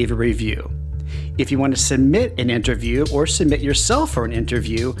like, and leave a review. If you want to submit an interview or submit yourself for an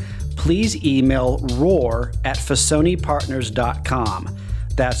interview, please email roar@FasoniPartners.com.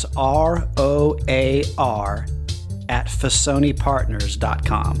 That's ROAR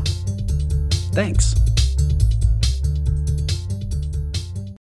 @FasoniPartners.com. Thanks.